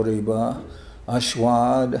nirjas koriba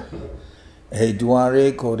ashwad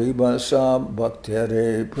edware koriba sab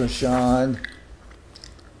bhaktere prashad.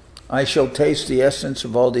 I shall taste the essence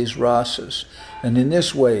of all these rasas, and in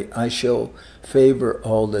this way I shall favor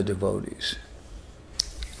all the devotees.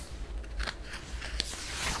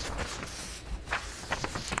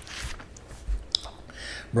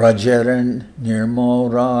 Brajaran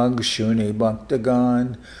nirmal rag shuni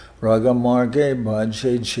bhaktagan ragamarge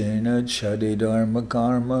bhajhe chena chadi dharma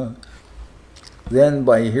karma. Then,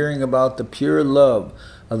 by hearing about the pure love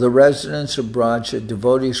of the residents of Braja,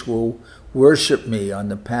 devotees will worship me on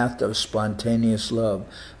the path of spontaneous love,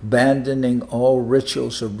 abandoning all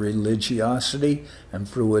rituals of religiosity and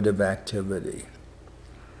fruitive activity.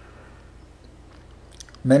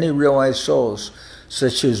 Many realized souls,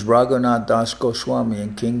 such as Raghunath Das Goswami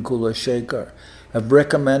and King Kulashekar, have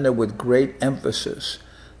recommended with great emphasis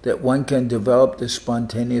that one can develop the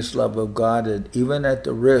spontaneous love of God even at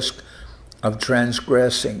the risk of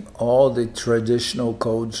transgressing all the traditional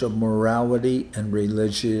codes of morality and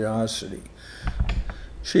religiosity.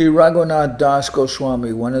 Sri Raghunath Das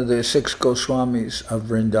Goswami, one of the 6 Goswamis of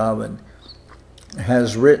Vrindavan,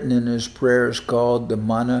 has written in his prayers called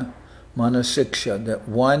the Manasiksha that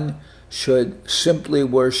one should simply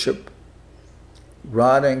worship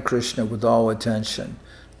Radha and Krishna with all attention.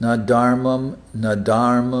 Na dharmam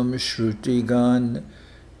shrutigan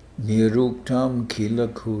niruktam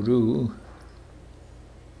kilakuru.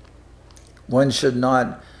 One should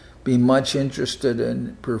not be much interested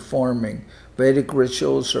in performing Vedic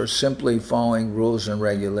rituals or simply following rules and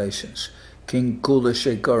regulations. King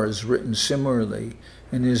Kulashekar has written similarly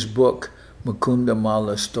in his book Mukunda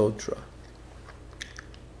Mala Stotra.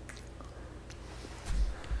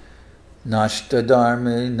 Nashta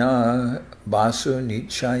dharme na basu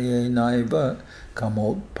nichaye naiva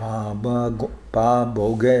kamot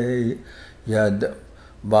pabhoge yad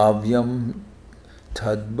bhavyam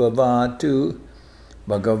tadbhavatu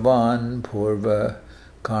bhagavan purva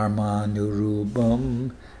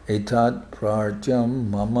karmanurubam etat prartyam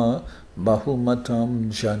mama bahumatam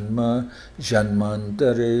janma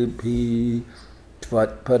janmantarepi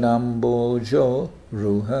tvatpadambojo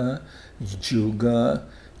ruha juga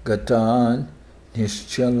gatan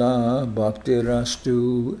nischala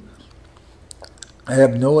bhaktirastu. I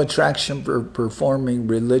have no attraction for performing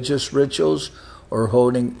religious rituals or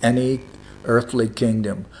holding any earthly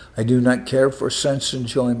kingdom. I do not care for sense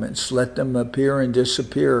enjoyments. Let them appear and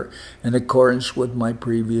disappear in accordance with my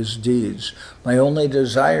previous deeds. My only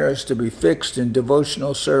desire is to be fixed in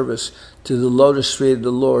devotional service to the lotus feet of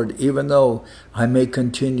the Lord, even though I may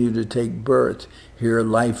continue to take birth here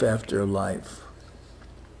life after life.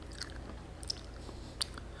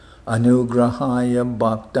 Anugrahaya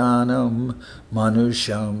bhaktanam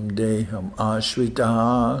manusham deham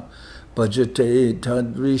ashritaha bhajate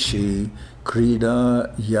tadrishi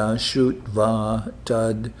krida yashutva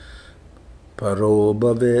tad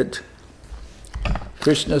parobhavit.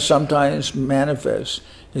 Krishna sometimes manifests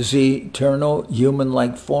his eternal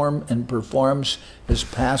human-like form and performs his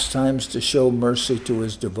pastimes to show mercy to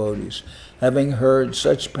his devotees. Having heard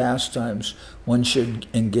such pastimes, one should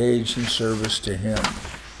engage in service to him.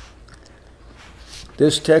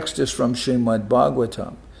 This text is from Srimad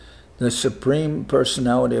Bhagavatam. The Supreme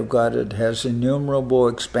Personality of Godhead has innumerable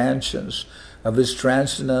expansions of his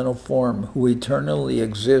transcendental form who eternally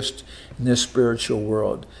exist in this spiritual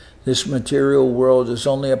world. This material world is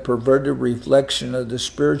only a perverted reflection of the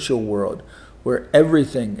spiritual world, where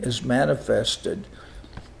everything is manifested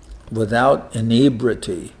without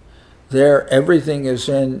inebriety. There, everything is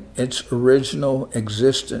in its original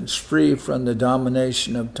existence, free from the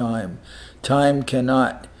domination of time. Time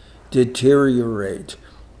cannot deteriorate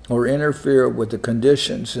or interfere with the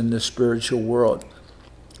conditions in the spiritual world,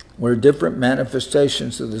 where different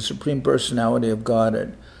manifestations of the Supreme Personality of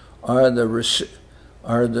Godhead are the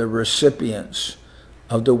recipients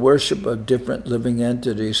of the worship of different living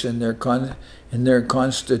entities in their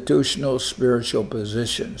constitutional spiritual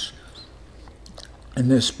positions. In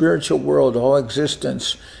the spiritual world, all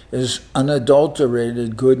existence is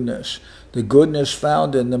unadulterated goodness. The goodness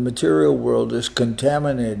found in the material world is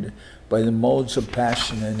contaminated by the modes of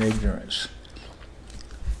passion and ignorance.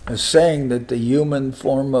 A saying that the human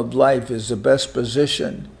form of life is the best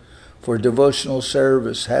position for devotional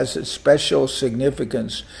service has its special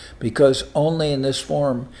significance because only in this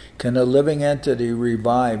form can a living entity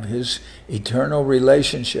revive his eternal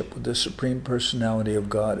relationship with the Supreme Personality of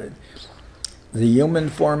Godhead. The human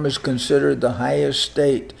form is considered the highest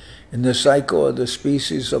state in the cycle of the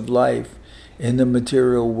species of life in the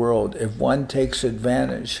material world. If one takes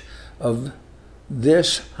advantage of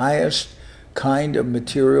this highest kind of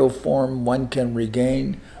material form, one can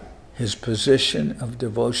regain his position of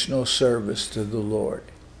devotional service to the Lord.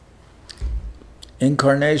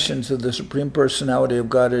 Incarnations of the Supreme Personality of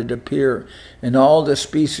Godhead appear in all the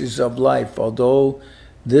species of life, although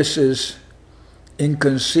this is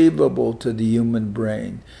inconceivable to the human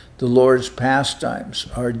brain. The Lord's pastimes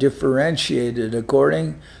are differentiated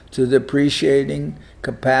according to the appreciating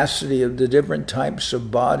capacity of the different types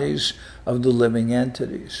of bodies of the living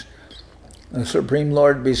entities. The Supreme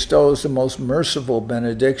Lord bestows the most merciful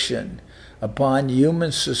benediction upon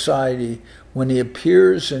human society when he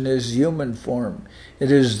appears in his human form.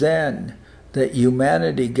 It is then that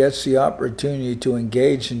humanity gets the opportunity to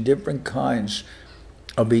engage in different kinds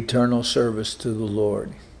of eternal service to the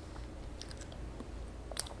Lord.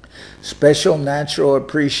 Special natural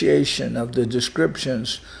appreciation of the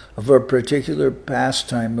descriptions of a particular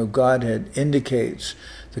pastime of Godhead indicates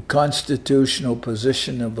the constitutional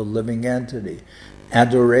position of a living entity.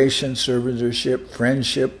 Adoration, servitorship,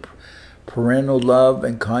 friendship, parental love,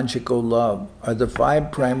 and conjugal love are the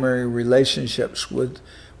 5 primary relationships with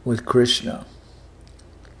Krishna.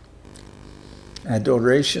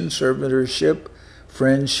 Adoration, servitorship,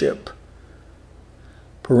 friendship,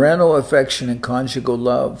 parental affection, and conjugal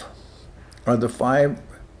love are the 5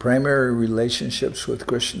 primary relationships with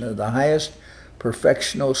Krishna. The highest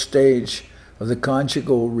perfectional stage of the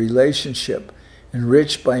conjugal relationship,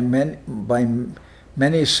 enriched by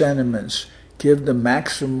many sentiments, give the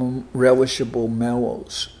maximum relishable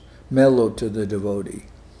mellow to the devotee.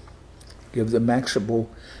 Give the maximum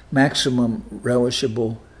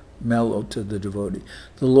relishable mellow to the devotee.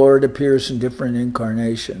 The Lord appears in different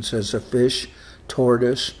incarnations as a fish,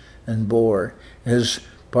 tortoise, and boar, as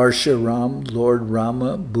Parshuram, Lord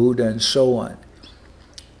Rama, Buddha, and so on,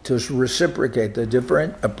 to reciprocate the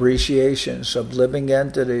different appreciations of living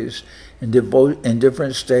entities in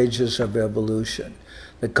different stages of evolution.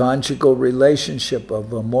 The conjugal relationship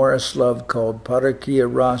of amorous love, called Parakiya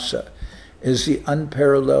Rasa, is the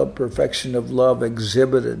unparalleled perfection of love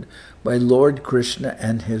exhibited by Lord Krishna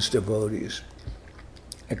and his devotees.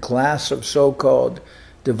 A class of so-called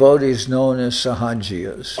devotees known as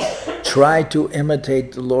sahajiyas try to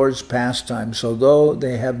imitate the Lord's pastimes, although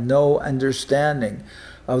they have no understanding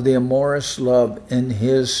of the amorous love in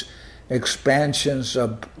his expansions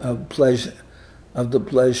of pleasure, of the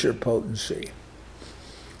pleasure potency.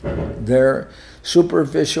 Their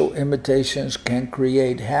superficial imitations can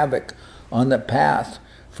create havoc on the path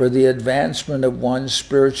for the advancement of one's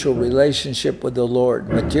spiritual relationship with the Lord.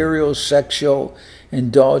 Material sexual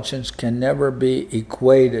indulgence can never be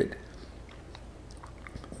equated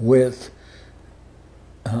with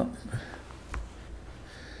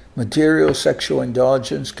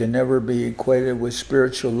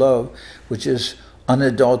spiritual love, which is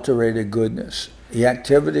unadulterated goodness. The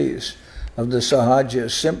activities of the sahaja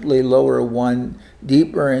simply lower one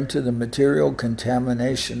deeper into the material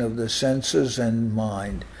contamination of the senses and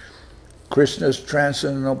mind. Krishna's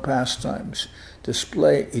transcendental pastimes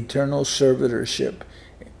display eternal servitorship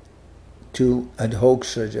to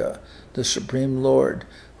Adhoksaja, the Supreme Lord,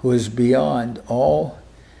 who is beyond all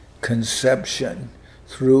conception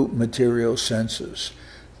through material senses.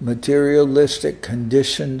 Materialistic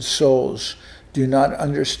conditioned souls do not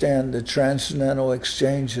understand the transcendental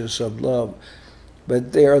exchanges of love,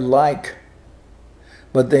 but they like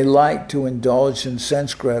to indulge in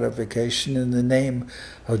sense gratification in the name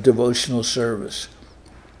of devotional service.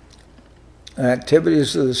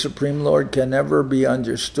 Activities of the Supreme Lord can never be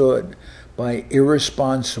understood by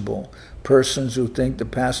irresponsible persons who think the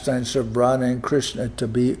pastimes of Radha and Krishna to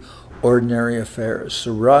be ordinary affairs.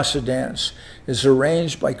 The rasa dance is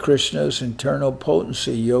arranged by Krishna's internal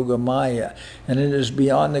potency, Yoga Maya, and it is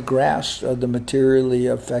beyond the grasp of the materially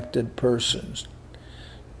affected persons.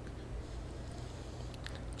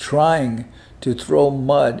 Trying to throw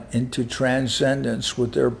mud into transcendence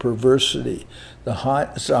with their perversity, the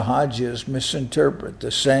Sahajas misinterpret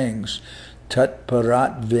the sayings Tat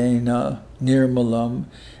Parat Vena Nirmalam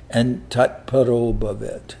and Tat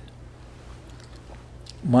Parobhavet.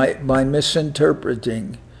 By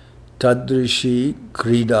misinterpreting Tadrishi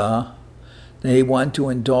Krida, they want to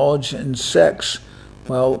indulge in sex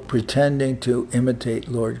while pretending to imitate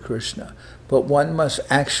Lord Krishna. But one must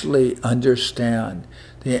actually understand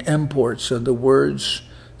the imports of the words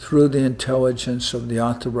through the intelligence of the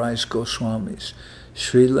authorized Goswamis.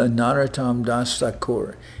 Srila Narottam Das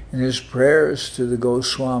Thakur, in his prayers to the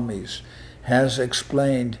Goswamis, has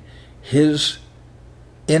explained his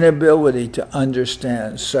inability to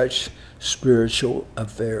understand such spiritual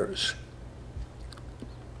affairs.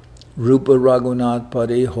 Rupa Raghunath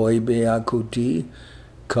Pari Hoibe Akuti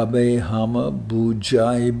Kabe Hama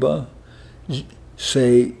Bujaiba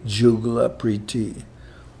Se Jugla Priti.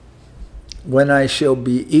 When I shall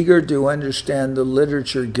be eager to understand the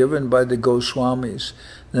literature given by the Goswamis,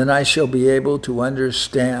 then I shall be able to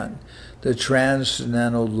understand the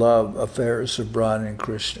transcendental love affairs of Radha and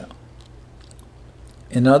Krishna.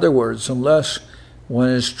 In other words, unless one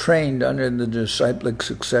is trained under the disciplic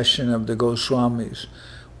succession of the Goswamis,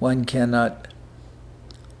 one cannot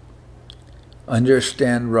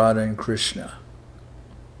understand Radha and Krishna.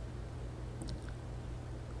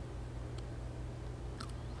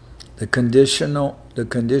 The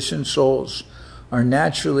conditioned souls are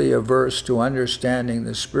naturally averse to understanding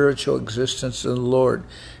the spiritual existence of the Lord,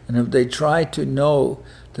 and if they try to know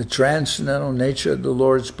the transcendental nature of the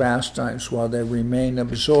Lord's pastimes while they remain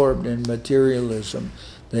absorbed in materialism,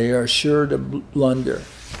 they are sure to blunder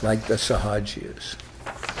like the Sahajas.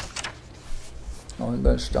 I'm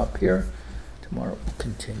going to stop here. Tomorrow we'll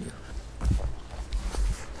continue.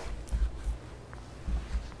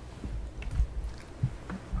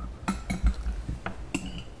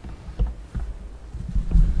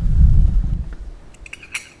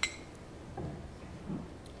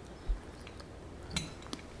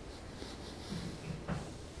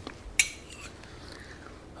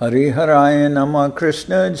 Hariharaya Nama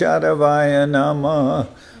Krishna Jaravaya Nama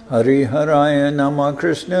Hariharaya Nama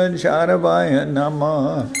Krishna Jaravaya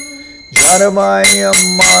Nama Jaravaya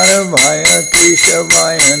Maravaya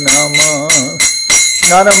Keshavaya Nama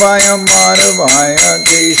Jaravaya Maravaya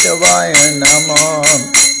Keshavaya Nama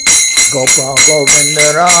Gopal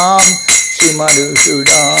Govindaram Shri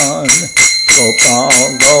Madhusudan Gopal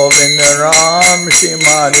Govindaram Shri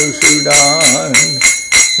Madhusudan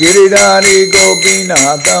Giridhari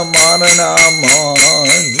Gopinatha Maranaman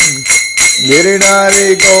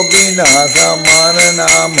Giridhari Gopinatha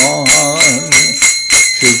Maranaman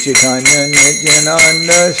Sri Chaitanya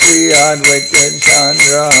Nityananda Sri Advaita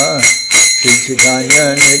Chandra Sri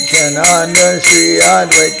Chaitanya Nityananda Sri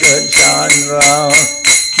Advaita Chandra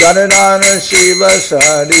Gadadhara Shiva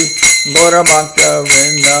Sari Gora Bhakta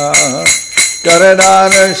Vrinda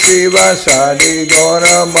Gadadhara Shiva Sari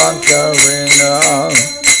Gora Bhakta Vrinda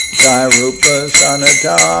Jai Rupa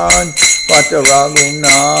Sanatan Bhatta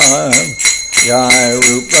Raghunath Jai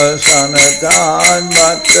Rupa Sanatan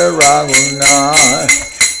Bhatta Raghunath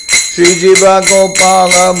Sri Jiva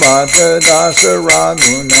Gopala Bhatta Dasa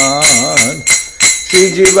Raghunath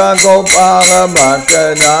Sri Jiva Gopala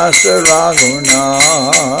Bhatta Dasa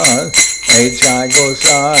Raghunath H.I.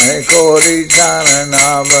 Gosai Kori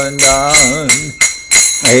Charana Bandhan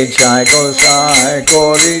H.I. Gosai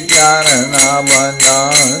Kori Charana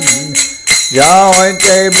Bandhan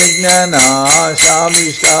Jaoite Vijnana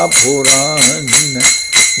Shabishta Puran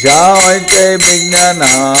Jaoite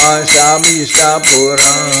Vijnana Shabishta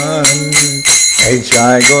Puran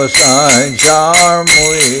H.I. Gosai Jar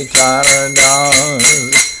Mui Charadas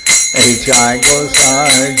H.I.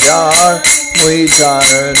 Gosai Jar Mui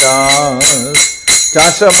Charadas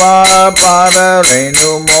Tasava Para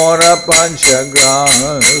Renu Mora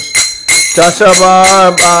Panchagras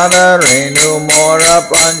Tasava Para Renu Mora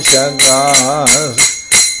Panchagras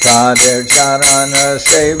Tadir Charana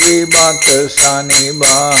Sevi Bhakta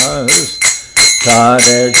Sanibas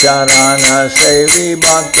Tadir Charana Sevi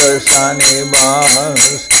Bhakta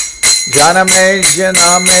Sanibas Janame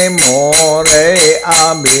Janame More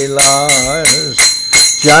Abhilas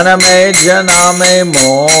Janame Janame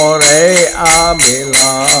More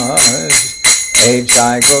Abhilas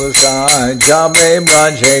H.I. Gosai Jabe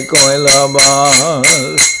Braje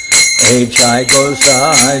Koilabas H.I.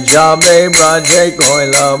 Gosai Jabe Braje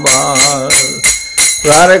Koilabas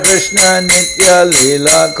Radha Krishna Nitya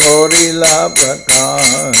Lila Korila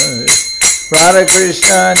Prakash. Radha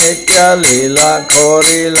Krishna Nitya Lila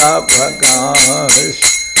Korila Prakash.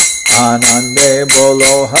 Anande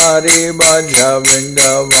Bolo Hari Bhaja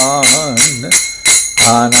Vrindavan.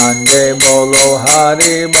 Anande Bolo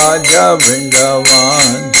Hari Bhaja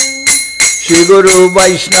Vrindavan. Shri Guru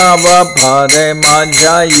Vaishnava Pade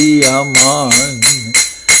Majai Aman.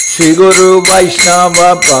 Shri Guru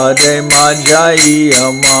Vaishnava Pade Majai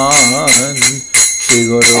Aman. Shri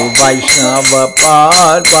Guru Vaishnava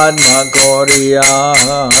Pad Padma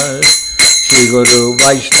Koriyas. Shri Guru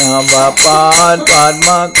Vaishnava Pad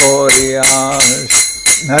Padma Koriyas.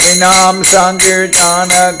 Harinam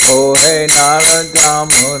Sankirtana Kohe Narada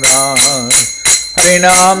Murad.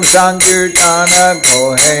 Harinam Sankirtana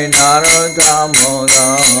Kohe Narada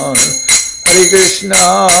Murad. Hare Krishna,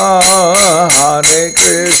 Hare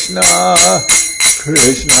Krishna,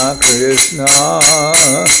 Krishna Krishna,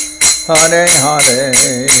 Hare Hare,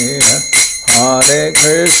 Hare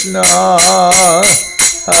Krishna,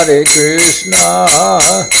 Hare Krishna,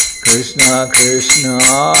 Krishna Krishna,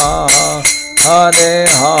 Hare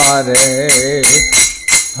Hare,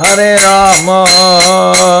 Hare Rama,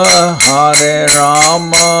 Hare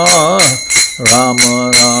Rama,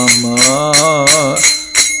 Rama Rama,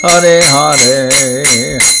 Hare Hare,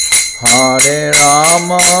 Hare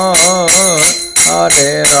Rama,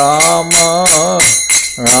 Hare Rama,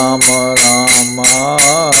 Rama Rama,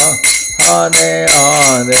 Hare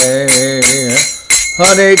Hare,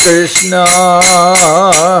 Hare Krishna,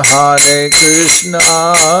 Hare Krishna,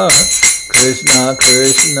 Krishna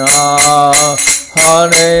Krishna,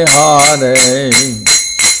 Hare Hare,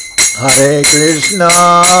 Hare Krishna,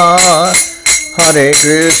 Hare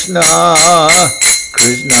Krishna,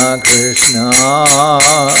 Krishna Krishna,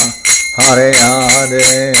 Hare Hare,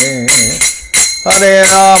 Hare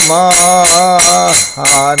Rama,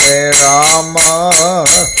 Hare Rama,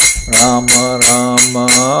 Rama Rama,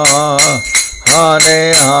 Hare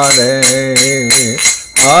Hare,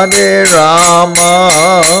 Hare Rama,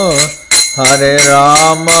 Hare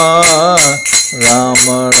Rama,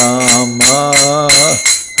 Rama Rama,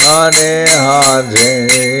 Hare Hare.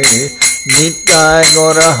 Nitai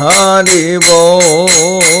Gora Haribo,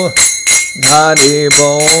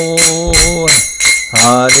 Haribo,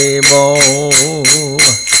 Haribo,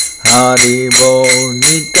 Haribo,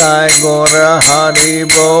 Nitai Gora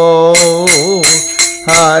Haribo,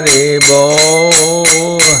 Haribo,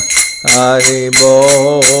 Haribo,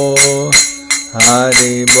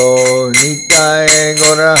 Haribo, Nitai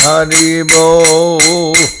Gora Haribo,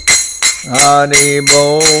 Haribo,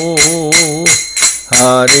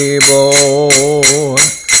 Haribo,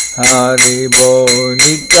 Haribo,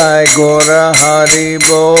 Nitai Gora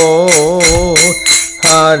Haribo,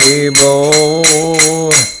 Haribo,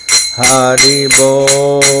 Haribo,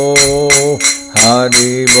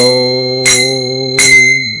 Haribo.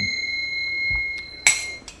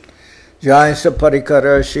 Jai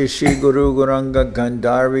Saparikara Shishi Guru Guranga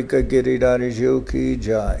Gandharvika Giridhari Ki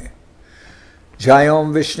Jai.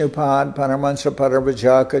 Jayom Vishnupad Paramahansa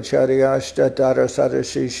Parabhajaka Charyashta Tara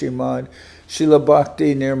Sadashi Shimad Srila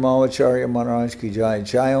Bhakti Nirmalacharya Maharaj Ki Jai.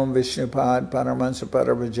 Jayom Vishnupad Paramahansa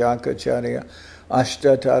Parabhajaka Charya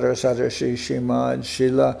Ashta Tara Sadashi Shimad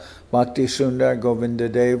Srila Bhakti Sundar Govinda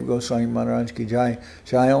Dev Goswami Maharaj Ki Jai.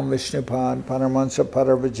 Jayom Vishnupad Paramahansa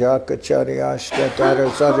Parabhajaka Charya Ashta Tara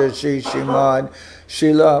Sadashi Shimad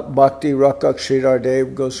Srila Bhakti Rakak Sridhar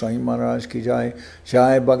Dev Goswami Maharaj Ki Jai.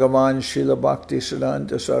 Jai Bhagavan Srila Bhakti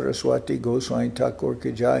Siddhanta Saraswati Goswami Thakur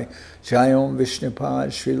Ki Jai. Jayom Vishnupad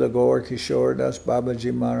Srila Gaur Kishore Das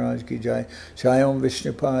Babaji Maharaj Ki Jai. Jayom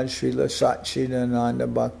Vishnupad Srila Satchidananda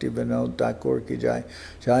Bhakti Vinod Thakur Ki Jai.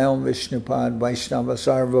 Jayom Vishnupad Vaishnava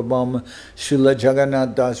Sarvabhauma Srila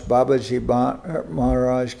Jagannath Das Babaji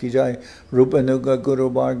Maharaj Ki Jai. Rupanuga Guru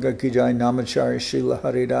Varga Ki Jai. Namachari Srila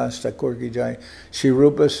Haridas Thakur Ki Jai. Shri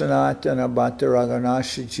Rupa Sanatana Bhatta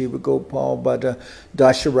Raghunatha Jiva Gopal Bhatta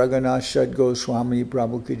Dasha Raghunatha Goswami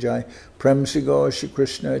Prabhu Ki Jai. Prem Sigo Shri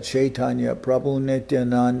Krishna Chaitanya Prabhu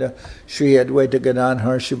Nityananda Shri Advaita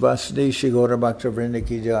Gadadhar Shivasadi Shri Gaura Bhaktivinoda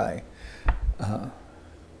Ki Jai.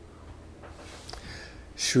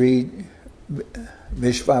 Shri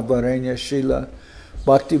Vishvavaranya Srila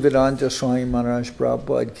Bhaktivedanta Swami Maharaj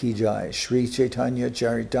Prabhupad Ki Jai. Sri Chaitanya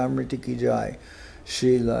Charitamrita Ki Jai.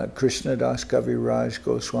 Srila Krishnadas Kaviraj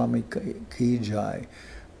Goswami Ki Jai.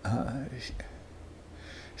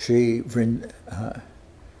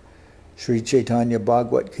 Sri Chaitanya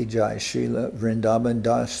Bhagwat Ki Jai. Srila Vrindavan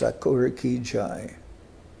Das Thakur Ki Jai.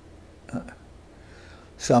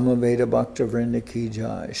 Samaveda Bhakta Vrinda Ki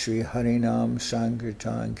Jai. Sri Harinam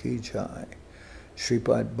Sankirtan Ki Jai.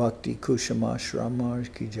 Sripad Bhakti Kushama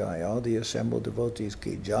Shramars ki jai. All the assembled devotees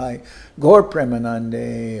ki jai. Gaur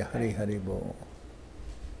Premanande Hari Hari Bol.